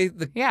Play,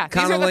 the yeah. These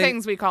are the Connolly,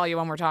 things we call you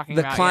when we're talking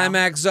the about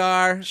Climax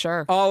Czar.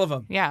 Sure. All of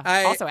them. Yeah,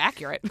 also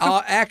accurate.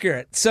 all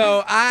accurate.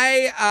 So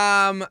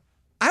I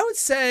would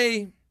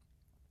say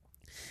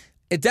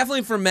it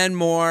definitely for men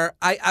more.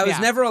 I was Yeah.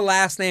 never a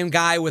last name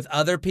guy with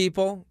other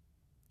people.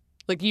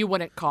 Like you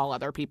wouldn't call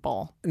other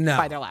people No.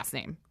 by their last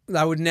name,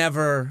 I would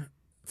never.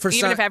 For even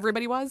some, if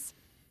everybody was.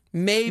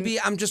 maybe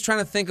I'm just trying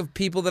to think of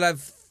people that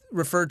I've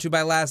referred to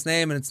by last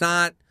name, and it's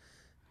not.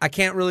 I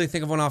can't really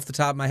think of one off the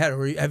top of my head.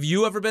 Have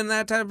you ever been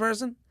that type of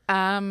person?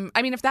 I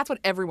mean, if that's what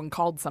everyone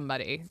called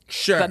somebody,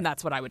 Sure. then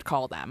that's what I would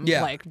call them.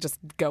 Yeah. Like, just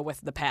go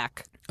with the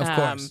pack. Of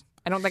course.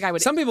 I don't think I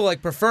would. Some people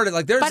like preferred it.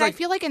 Like there's But like I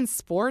feel like in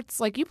sports,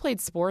 like you played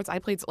sports, I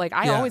played like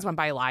I Yeah. always went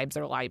by Libes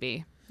or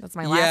Libby. That's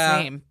my last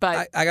yeah, name.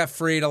 But I got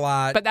freed a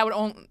lot. but that would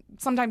only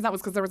sometimes that was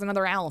because there was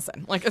another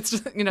Allison. Like it's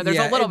just there's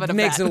yeah, a little it bit of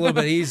makes that. it a little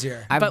bit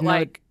easier. But,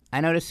 like- I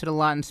noticed it a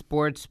lot in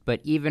sports, but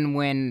even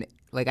when,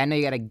 like, I know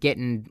you got to get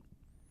in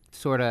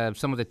sort of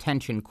someone's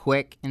attention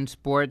quick in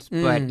sports,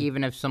 but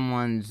even if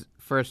someone's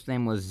first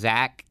name was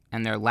Zach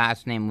and their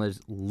last name was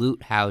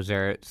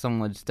Loothauser,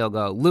 someone would still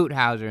go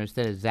Loothauser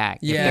instead of Zach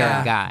if they're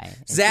Yeah. a guy.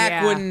 Zach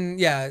Yeah.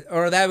 wouldn't,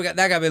 or that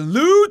guy be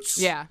Lutz.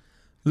 Yeah.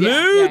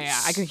 Lutz. Yeah.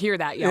 I can hear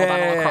that yelled out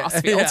all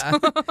across field.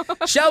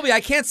 yeah. Shelby,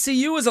 I can't see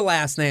you as a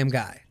last name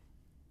guy.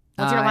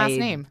 What's your last I-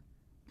 name?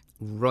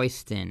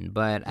 Royston,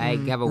 but I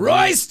have a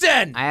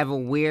Royston. I have a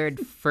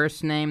weird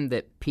first name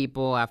that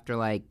people, after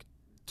like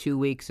 2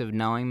 weeks of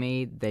knowing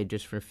me, they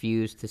just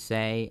refuse to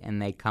say,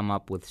 and they come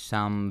up with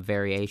some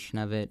variation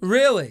of it.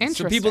 Really? So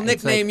Interesting. people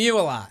It's nickname you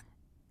a lot.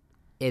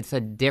 It's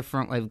a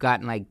different. We've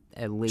gotten like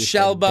at least a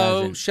Shelbo,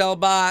 dozen.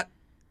 Shellbot.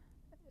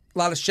 A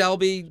lot of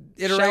Shelby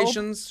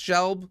iterations.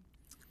 Shelb.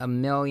 A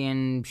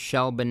million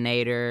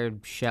Shelbinator,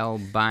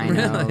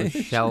 Shelbino, Really?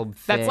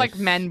 Shelbfish. That's like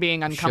men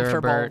being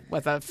uncomfortable Sherbert.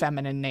 with a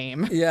feminine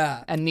name.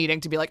 Yeah. And needing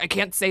to be like, I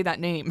can't say that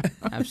name.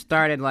 I've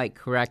started like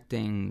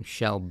correcting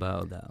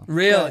Shelbo though.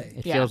 Really?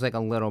 It Yeah. feels like a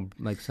little,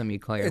 like some you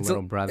call your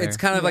little brother. It's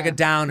kind of like a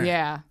downer.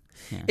 Yeah.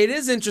 It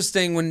is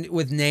interesting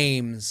with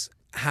names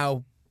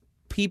how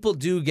people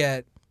do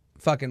get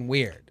fucking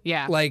weird.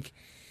 Yeah. Like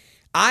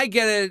I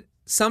get it.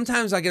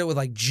 Sometimes I get it with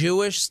like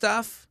Jewish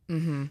stuff.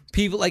 Mm-hmm.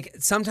 People like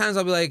sometimes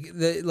I'll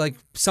be like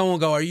someone will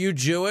go, "Are you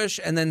Jewish?"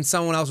 And then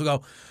someone else will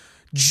go,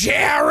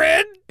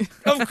 "Jared."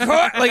 Of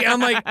course. Like I'm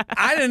like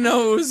I didn't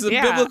know it was a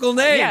Yeah. biblical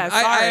name. Yeah,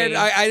 sorry.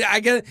 I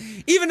get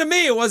it. Even to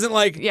me it wasn't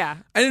like Yeah.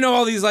 I didn't know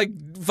all these like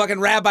fucking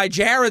Rabbi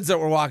Jareds that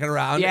were walking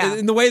around. Yeah.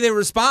 And the way they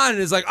responded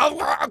is like, "Oh,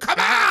 come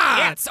on."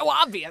 Yeah, it's so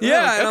obvious.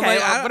 Yeah, Like, and I'm okay,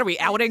 like, I- what are we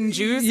outing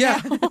Jews? Yeah,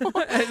 now?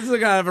 it's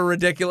kind of a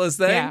ridiculous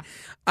thing. Yeah.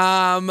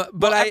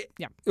 But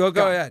yeah. Well,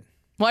 go Go. ahead.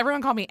 Well,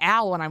 everyone called me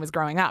Al when I was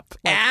growing up.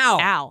 Like,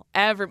 Al? Al.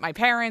 My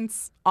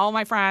parents, all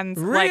my friends.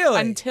 Really?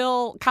 Like,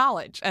 until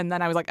college. And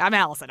then I was like, I'm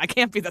Allison. I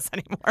can't be this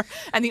anymore.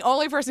 And the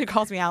only person who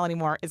calls me Al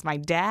anymore is my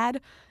dad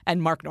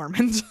and Mark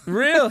Normand.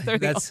 Really? They're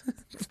the That's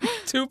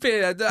two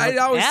people. I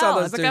always saw Al,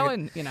 those how's it two.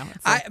 going?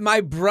 It's like, My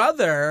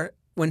brother,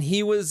 when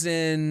he was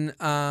in,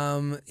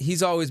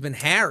 he's always been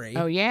Harry.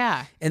 oh,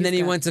 yeah. And then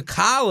he went to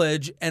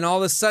college, and all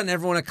of a sudden,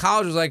 everyone at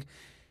college was like,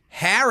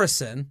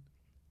 Harrison.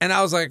 And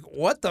I was like,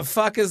 what the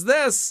fuck is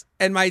this?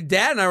 And my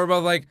dad and I were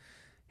both like,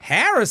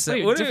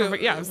 Harrison? What are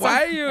you,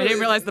 why are you? I didn't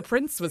realize the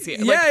prince was here.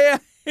 Yeah,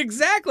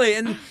 exactly.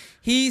 And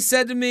he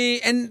said to me,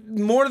 and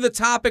more to the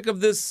topic of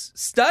this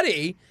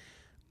study,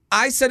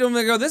 I said to him,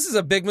 I go, this is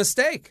a big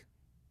mistake.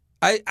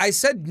 I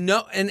said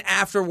no, and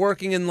after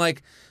working in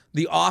like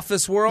the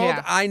office world,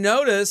 Yeah. I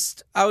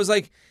noticed, I was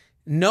like,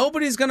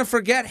 nobody's going to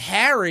forget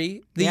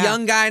Harry, the Yeah.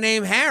 young guy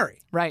named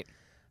Harry. Right.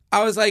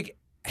 I was like,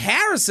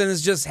 Harrison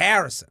is just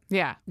Harrison.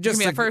 Yeah. Just Give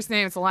me like- a first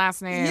name, it's a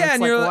last name. Yeah, it's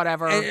and like you're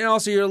whatever. and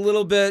also you're a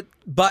little bit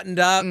buttoned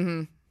up,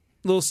 a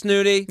little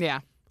snooty. yeah.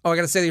 Oh, I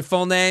got to say your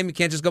full name. You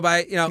can't just go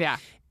by, Yeah.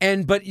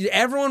 But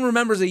everyone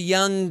remembers a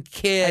young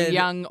kid, A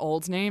young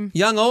old name.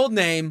 young old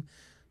name.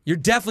 You're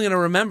definitely going to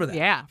remember that.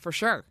 Yeah, for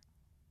sure.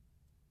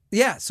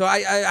 Yeah. So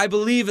I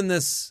believe in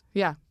this.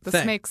 Yeah. This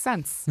Thing. makes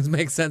sense. This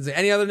makes sense.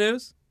 Any other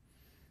news?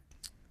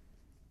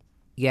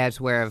 You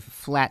guys wear a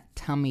flat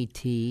tummy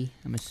tee,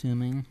 I'm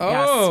assuming.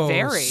 Oh,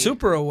 very.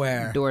 super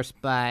aware. Endorsed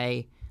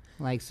by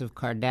Likes of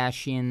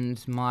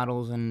Kardashians,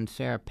 models, and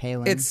Sarah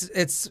Palin.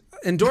 It's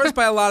endorsed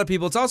by a lot of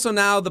people. It's also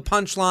now the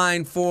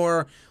punchline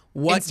for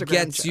what Instagram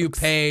gets jokes. you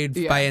paid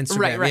by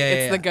Instagram. Right. Yeah,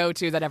 It's the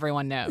go-to that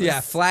everyone knows. Yeah,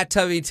 flat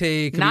tubby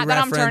tea. Can Not be that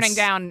I'm referenced. turning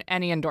down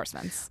any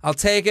endorsements. I'll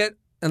take it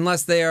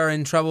unless they are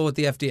in trouble with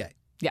the FDA.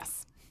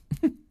 Yes.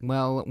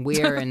 Well,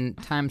 we're in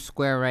Times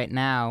Square right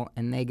now,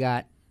 and they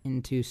got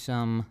into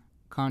some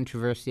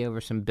controversy over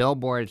some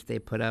billboards they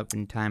put up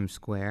in Times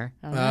Square.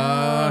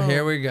 Oh,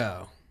 here we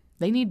go.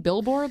 They need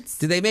billboards?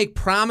 Did they make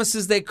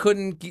promises they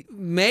couldn't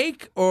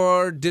make,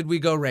 or did we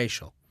go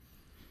racial?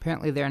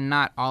 Apparently, they're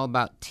not all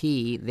about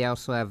tea. They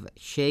also have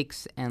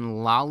shakes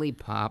and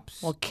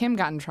lollipops. Well, Kim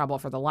got in trouble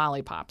for the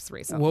lollipops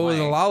recently. What were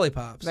the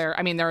lollipops? They're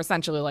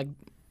essentially like,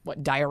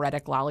 what,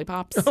 diuretic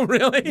lollipops? Oh,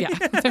 really? Yeah.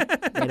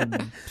 They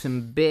had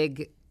some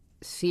big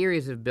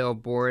series of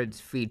billboards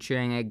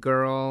featuring a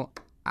girl.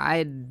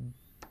 I'd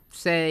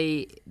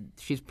say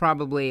she's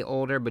probably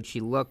older, but she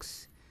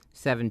looks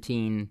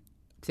 16,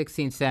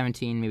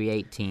 17, maybe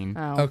 18.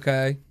 Oh.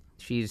 Okay.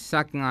 She's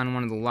sucking on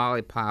one of the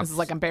lollipops. This is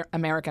like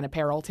American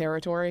Apparel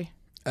territory.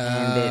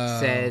 And it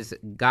says,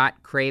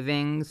 "Got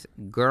cravings?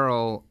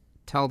 Girl,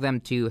 tell them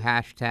to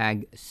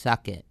hashtag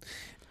suck it."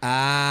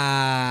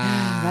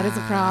 That is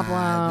a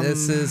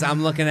problem.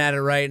 I'm looking at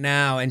it right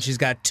now, and she's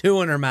got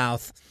two in her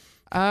mouth.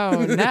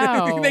 Oh,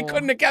 no. They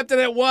couldn't have kept it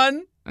at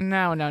one?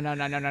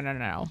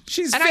 No.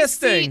 She's And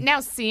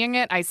fisting. seeing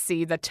it, I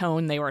see the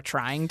tone they were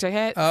trying to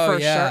hit Oh, for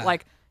yeah. sure.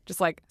 Like, just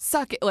like,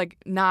 suck it, like,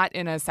 not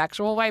in a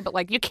sexual way, but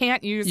like, you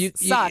can't use You-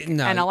 suck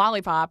no. and a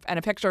lollipop and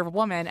a picture of a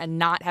woman and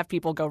not have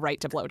people go right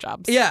to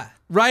blowjobs. Yeah,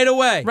 right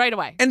away. Right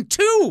away. And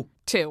two.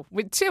 Two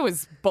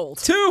is bold.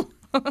 Two.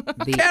 The,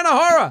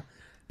 Kanahara.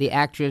 the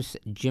actress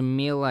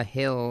Jamila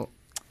Hill,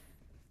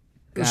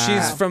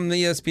 She's from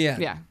the ESPN.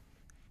 Yeah.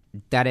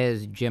 that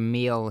is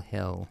Jamil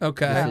Hill.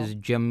 Okay. This is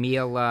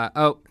Jamila.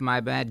 Oh, my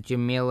bad.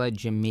 Jamila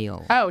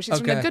Jamil. Oh, she's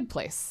from Okay. The Good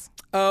Place.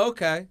 Oh,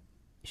 okay.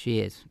 She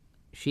is.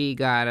 She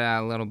got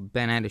a little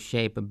bent out of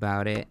shape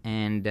about it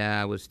and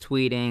was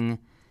tweeting,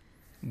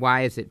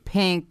 "Why is it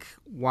pink?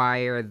 Why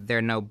are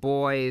there no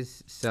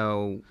boys?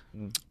 So,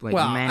 like,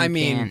 Well, men I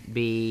mean- can't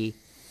be."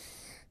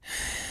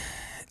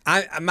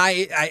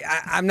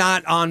 I'm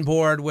not on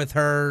board with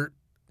her,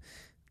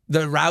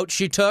 the route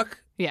she took.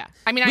 Yeah.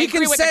 I mean, I We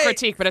agree can with the say-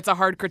 critique, but it's a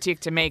hard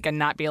critique to make and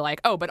not be like,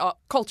 oh, but all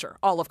of culture.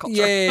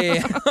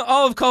 Yeah.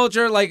 All of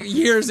culture, like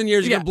years and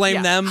years, you can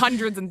blame them.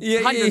 Hundreds of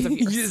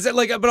years.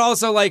 Like, but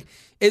also, like,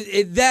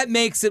 that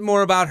makes it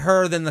more about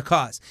her than the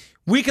cause.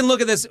 We can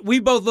look at this. We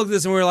both look at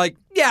this and we're like,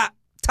 yeah,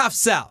 tough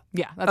sell.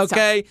 Yeah, that's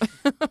okay.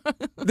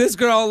 This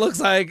girl looks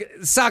like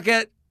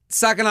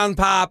sucking on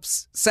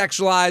pops,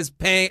 sexualized,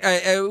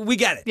 pain. We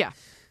get it. Yeah.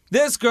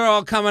 This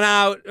girl coming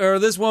out, or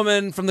this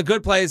woman from The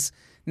Good Place,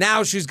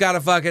 now she's got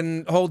to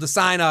fucking hold the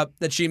sign up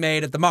that she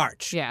made at the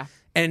march. Yeah.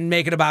 And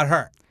make it about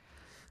her.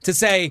 To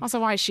say, Also,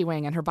 why is she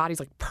weighing in? Her body's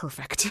like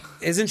perfect.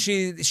 isn't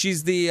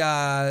she's the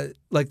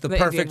like the The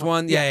perfect Indian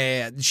one? one.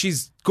 Yeah.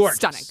 She's gorgeous.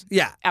 Stunning.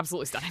 Yeah.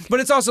 Absolutely stunning.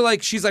 But it's also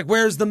like, she's like,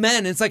 where's the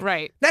men? It's like,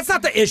 Right. that's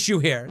not the issue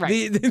here.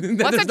 Right.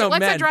 There's no let's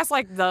men. address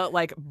like the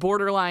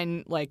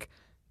borderline like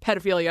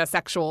pedophilia,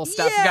 sexual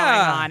stuff Yeah.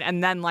 going on,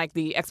 and then like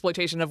the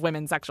exploitation of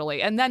women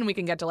sexually, and then we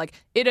can get to like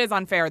it is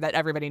unfair that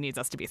everybody needs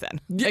us to be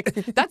thin. Like,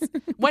 that's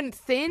when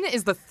thin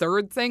is the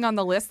third thing on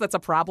the list. That's a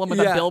problem with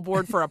Yeah. a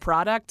billboard for a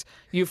product.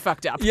 You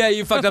fucked up. Yeah,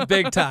 you fucked up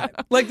big time.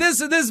 Like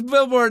this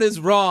billboard is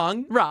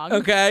wrong. Wrong.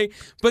 Okay.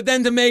 But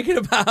then to make it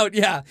about,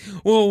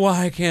 well,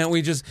 why can't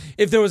we just,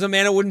 if there was a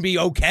man, it wouldn't be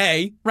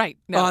okay. Right.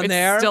 No, On it's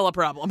there. still a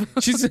problem.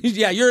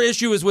 Your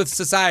issue is with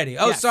society.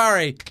 Oh, Yes.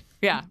 sorry.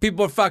 Yeah.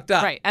 People are fucked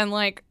up. Right. And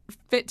like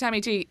fit tummy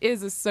tea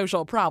is a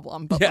social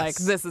problem, but Yes. like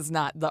this is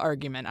not the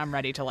argument I'm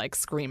ready to like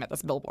scream at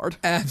this billboard.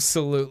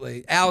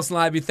 Absolutely. Allison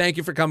Libby, thank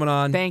you for coming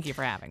on. Thank you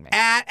for having me.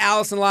 At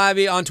Allison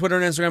Libby on Twitter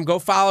and Instagram. Go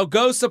follow.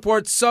 Go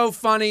support So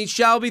Funny.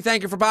 Shelby,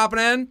 thank you for popping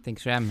in.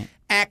 Thanks for having me.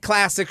 At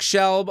Classic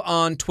Shelb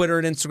on Twitter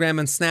and Instagram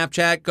and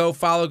Snapchat. Go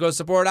follow, go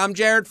support. I'm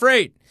Jared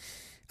Freed.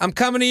 I'm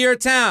coming to your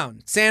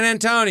town, San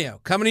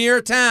Antonio. Coming to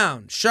your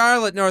town,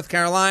 Charlotte, North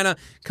Carolina.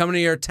 Coming to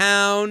your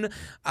town,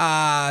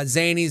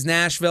 Zany's,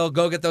 Nashville.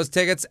 Go get those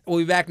tickets. We'll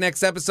be back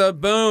next episode.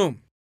 Boom.